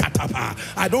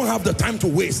 Shabakatapa, I don't have the time to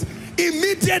waste.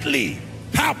 Immediately,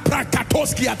 not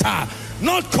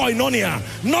Koinonia,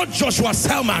 not Joshua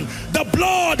Selman, the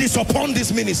blood is upon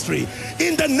this ministry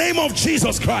in the name of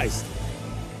Jesus Christ.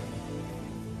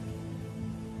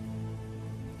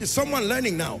 Is someone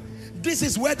learning now? This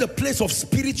is where the place of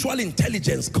spiritual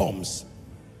intelligence comes.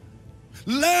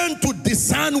 Learn to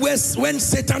discern when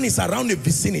Satan is around the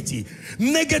vicinity.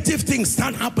 Negative things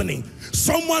start happening.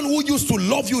 Someone who used to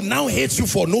love you now hates you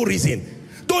for no reason.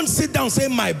 Don't sit down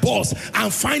saying my boss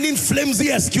and finding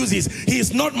flimsy excuses. He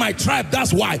is not my tribe,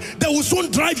 that's why. They will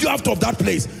soon drive you out of that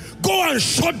place. Go and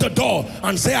shut the door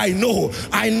and say, I know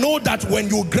that when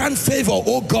you grant favor,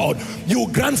 oh God, you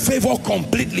grant favor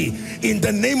completely. In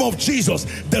the name of Jesus,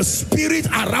 the spirit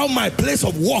around my place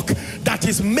of work that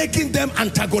is making them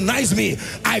antagonize me,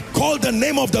 I call the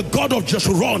name of the God of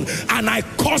Jeshurun and I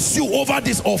curse you over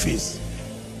this office.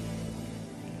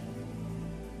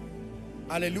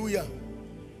 Hallelujah.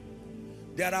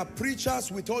 There are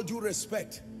preachers, with all due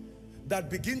respect, that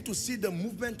begin to see the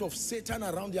movement of Satan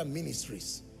around their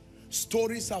ministries.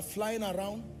 Stories are flying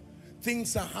around,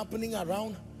 things are happening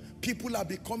around, people are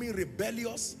becoming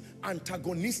rebellious,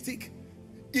 antagonistic.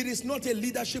 It is not a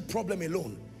leadership problem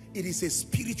alone. It is a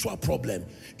spiritual problem.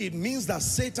 It means that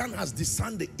Satan has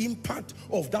discerned the impact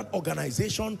of that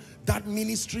organization, that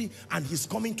ministry, and he's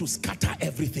coming to scatter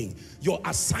everything. Your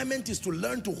assignment is to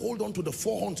learn to hold on to the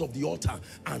 4 horns of the altar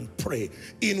and pray.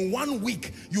 In 1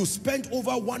 week, you spent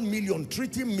over 1 million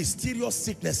treating mysterious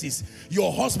sicknesses.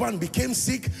 Your husband became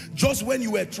sick. Just when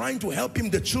you were trying to help him,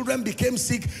 the children became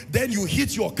sick. Then you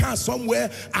hit your car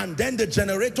somewhere, and then the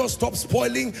generator stopped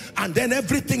spoiling, and then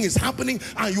everything is happening,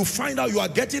 and you find out you are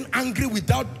getting angry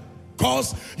without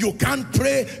cause. You can't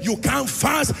pray, you can't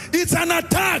fast. It's an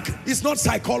attack. It's not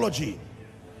psychology.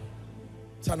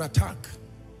 It's an attack.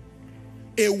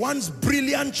 A once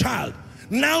brilliant child,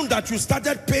 now that you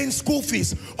started paying school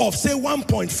fees of say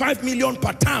 1.5 million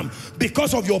per term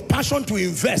because of your passion to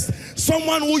invest,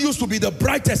 someone who used to be the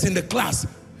brightest in the class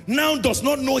now does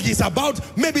not know he's about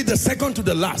maybe the second to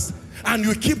the last, and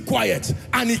you keep quiet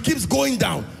and he keeps going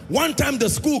down. One time the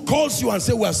school calls you and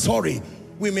say, we're sorry,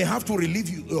 we may have to relieve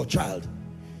your child.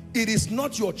 It is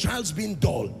not your child's being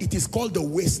dull, it is called the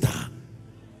waster.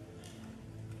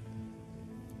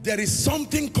 There is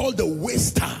something called the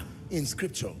waster in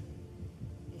scripture.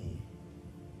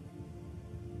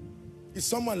 Is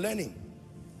someone learning?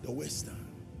 The waster.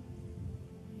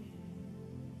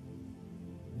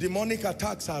 Demonic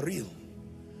attacks are real.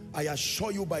 I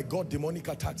assure you by God, demonic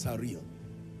attacks are real.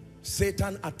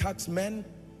 Satan attacks men.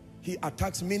 He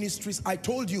attacks ministries. I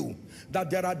told you that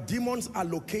there are demons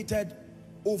allocated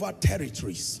over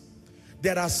territories.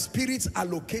 There are spirits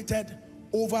allocated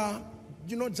over,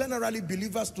 generally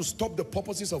believers to stop the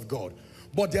purposes of God.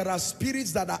 But there are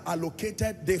spirits that are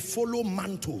allocated, they follow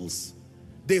mantles.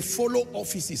 They follow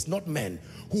offices, not men.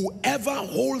 Whoever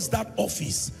holds that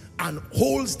office and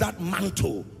holds that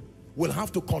mantle will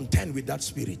have to contend with that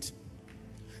spirit.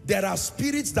 There are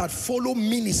spirits that follow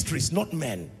ministries, not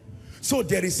men. So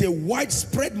there is a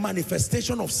widespread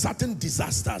manifestation of certain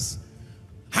disasters.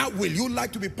 How will you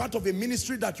like to be part of a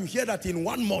ministry that you hear that in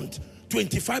 1 month,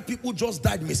 25 people just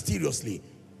died mysteriously?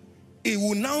 It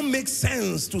will now make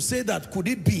sense to say that could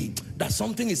it be that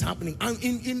something is happening, and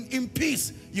in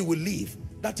peace you will leave.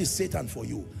 That is Satan for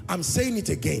you. I'm saying it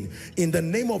again. In the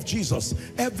name of Jesus,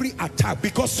 every attack,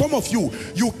 because some of you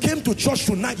came to church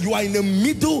tonight, you are in the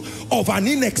middle of an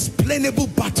inexplainable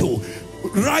battle,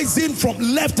 rising from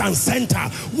left and center.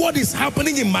 What is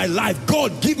happening in my life?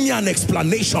 God, give me an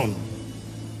explanation.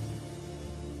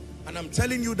 And I'm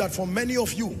telling you that for many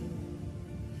of you,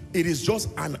 it is just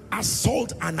an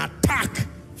assault, an attack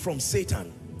from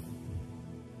Satan.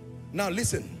 Now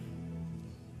listen,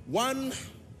 one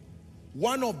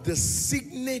of the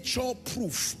signature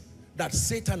proof that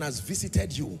Satan has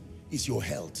visited you is your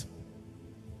health.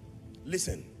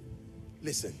 Listen,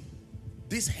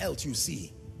 this health you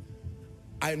see,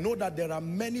 I know that there are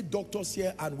many doctors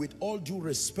here, and with all due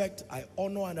respect, I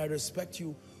honor and I respect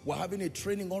you. We're having a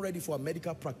training already for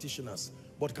medical practitioners.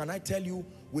 But can I tell you,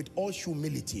 with all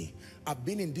humility, I've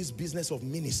been in this business of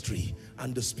ministry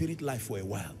and the spirit life for a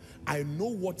while. I know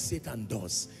what Satan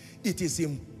does. It is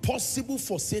impossible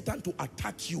for Satan to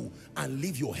attack you and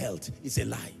leave your health. It's a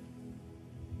lie.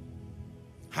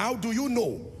 How do you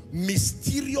know?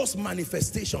 Mysterious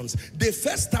manifestations. They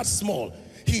first start small.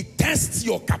 He tests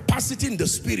your capacity in the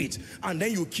spirit, and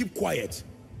then you keep quiet.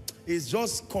 It's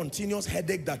just continuous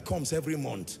headache that comes every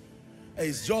month.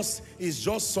 It's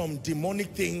just some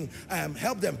demonic thing.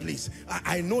 Help them, please.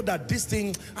 I know that this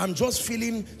thing, I'm just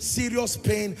feeling serious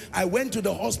pain. I went to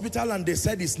the hospital and they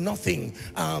said it's nothing.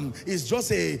 It's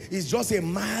just a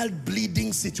mild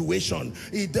bleeding situation.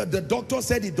 The doctor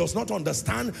said he does not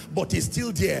understand, but it's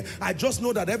still there. I just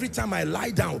know that every time I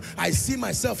lie down, I see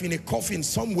myself in a coffin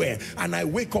somewhere and I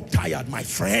wake up tired. My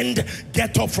friend,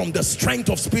 get up from the strength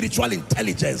of spiritual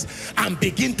intelligence and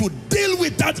begin to deal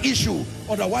with that issue.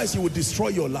 Otherwise, you would destroy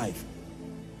your life.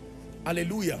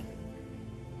 Hallelujah.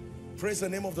 Praise the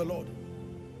name of the Lord.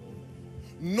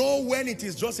 Know when it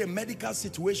is just a medical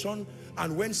situation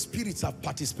and when spirits have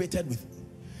participated with it.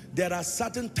 There are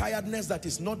certain tiredness that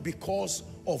is not because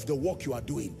of the work you are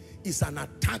doing. It's an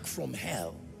attack from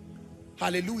hell.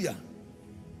 Hallelujah.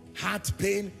 Heart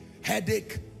pain,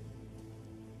 headache,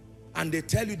 and they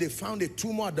tell you they found a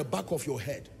tumor at the back of your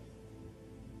head.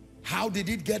 How did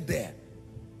it get there?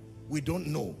 We don't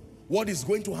know. What is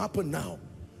going to happen now?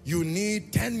 You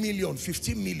need 10 million,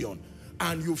 15 million,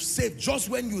 and you've saved. Just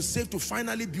when you save to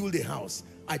finally build a house,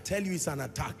 I tell you it's an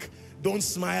attack. Don't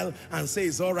smile and say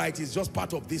it's all right, it's just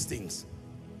part of these things.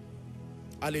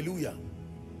 Hallelujah.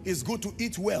 It's good to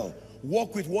eat well.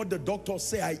 Walk with what the doctors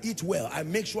say. I eat well. I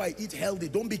make sure I eat healthy.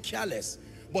 Don't be careless.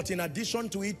 But in addition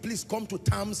to it, please come to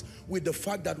terms with the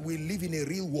fact that we live in a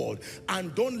real world.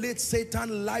 And don't let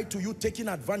Satan lie to you, taking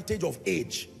advantage of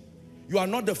age. You are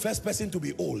not the first person to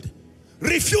be old.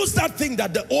 Refuse that thing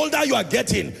that the older you are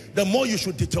getting, the more you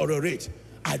should deteriorate.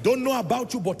 I don't know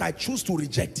about you, but I choose to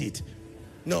reject it.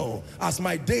 No, as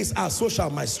my days are, so shall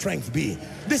my strength be.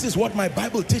 This is what my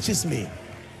Bible teaches me.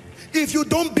 If you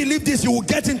don't believe this, you will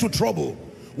get into trouble.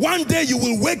 One day you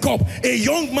will wake up a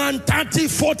young man, 30,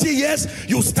 40 years,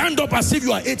 you stand up as if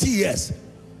you are 80 years.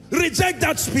 Reject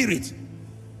that spirit.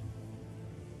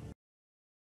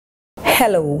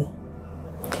 Hello.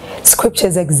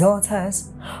 Scriptures exhort us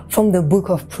from the book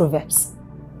of Proverbs.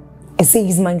 It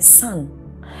says, my son,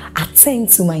 attend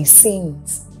to my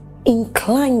sayings,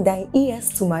 Incline thy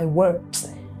ears to my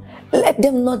words. Let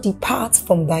them not depart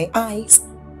from thy eyes,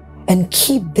 and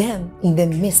keep them in the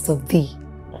midst of thee.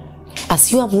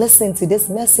 As you have listened to this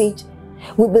message,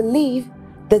 we believe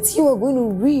that you are going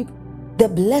to reap the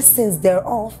blessings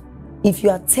thereof if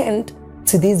you attend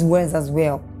to these words as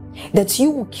well. That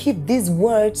you will keep these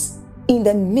words in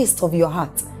the midst of your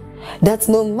heart. That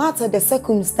no matter the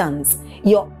circumstance,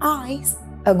 your eyes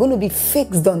are going to be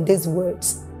fixed on these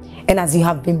words. And as you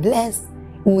have been blessed,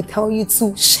 we will tell you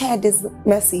to share this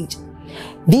message.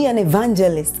 Be an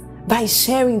evangelist by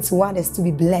sharing to others to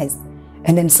be blessed.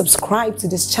 And then subscribe to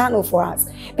this channel for us,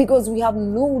 because we have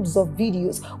loads of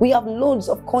videos, we have loads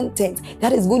of content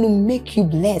that is going to make you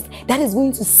blessed, that is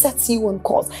going to set you on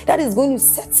course, that is going to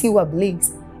set you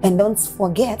ablaze. And don't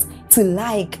forget to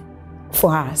like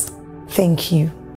for us. Thank you.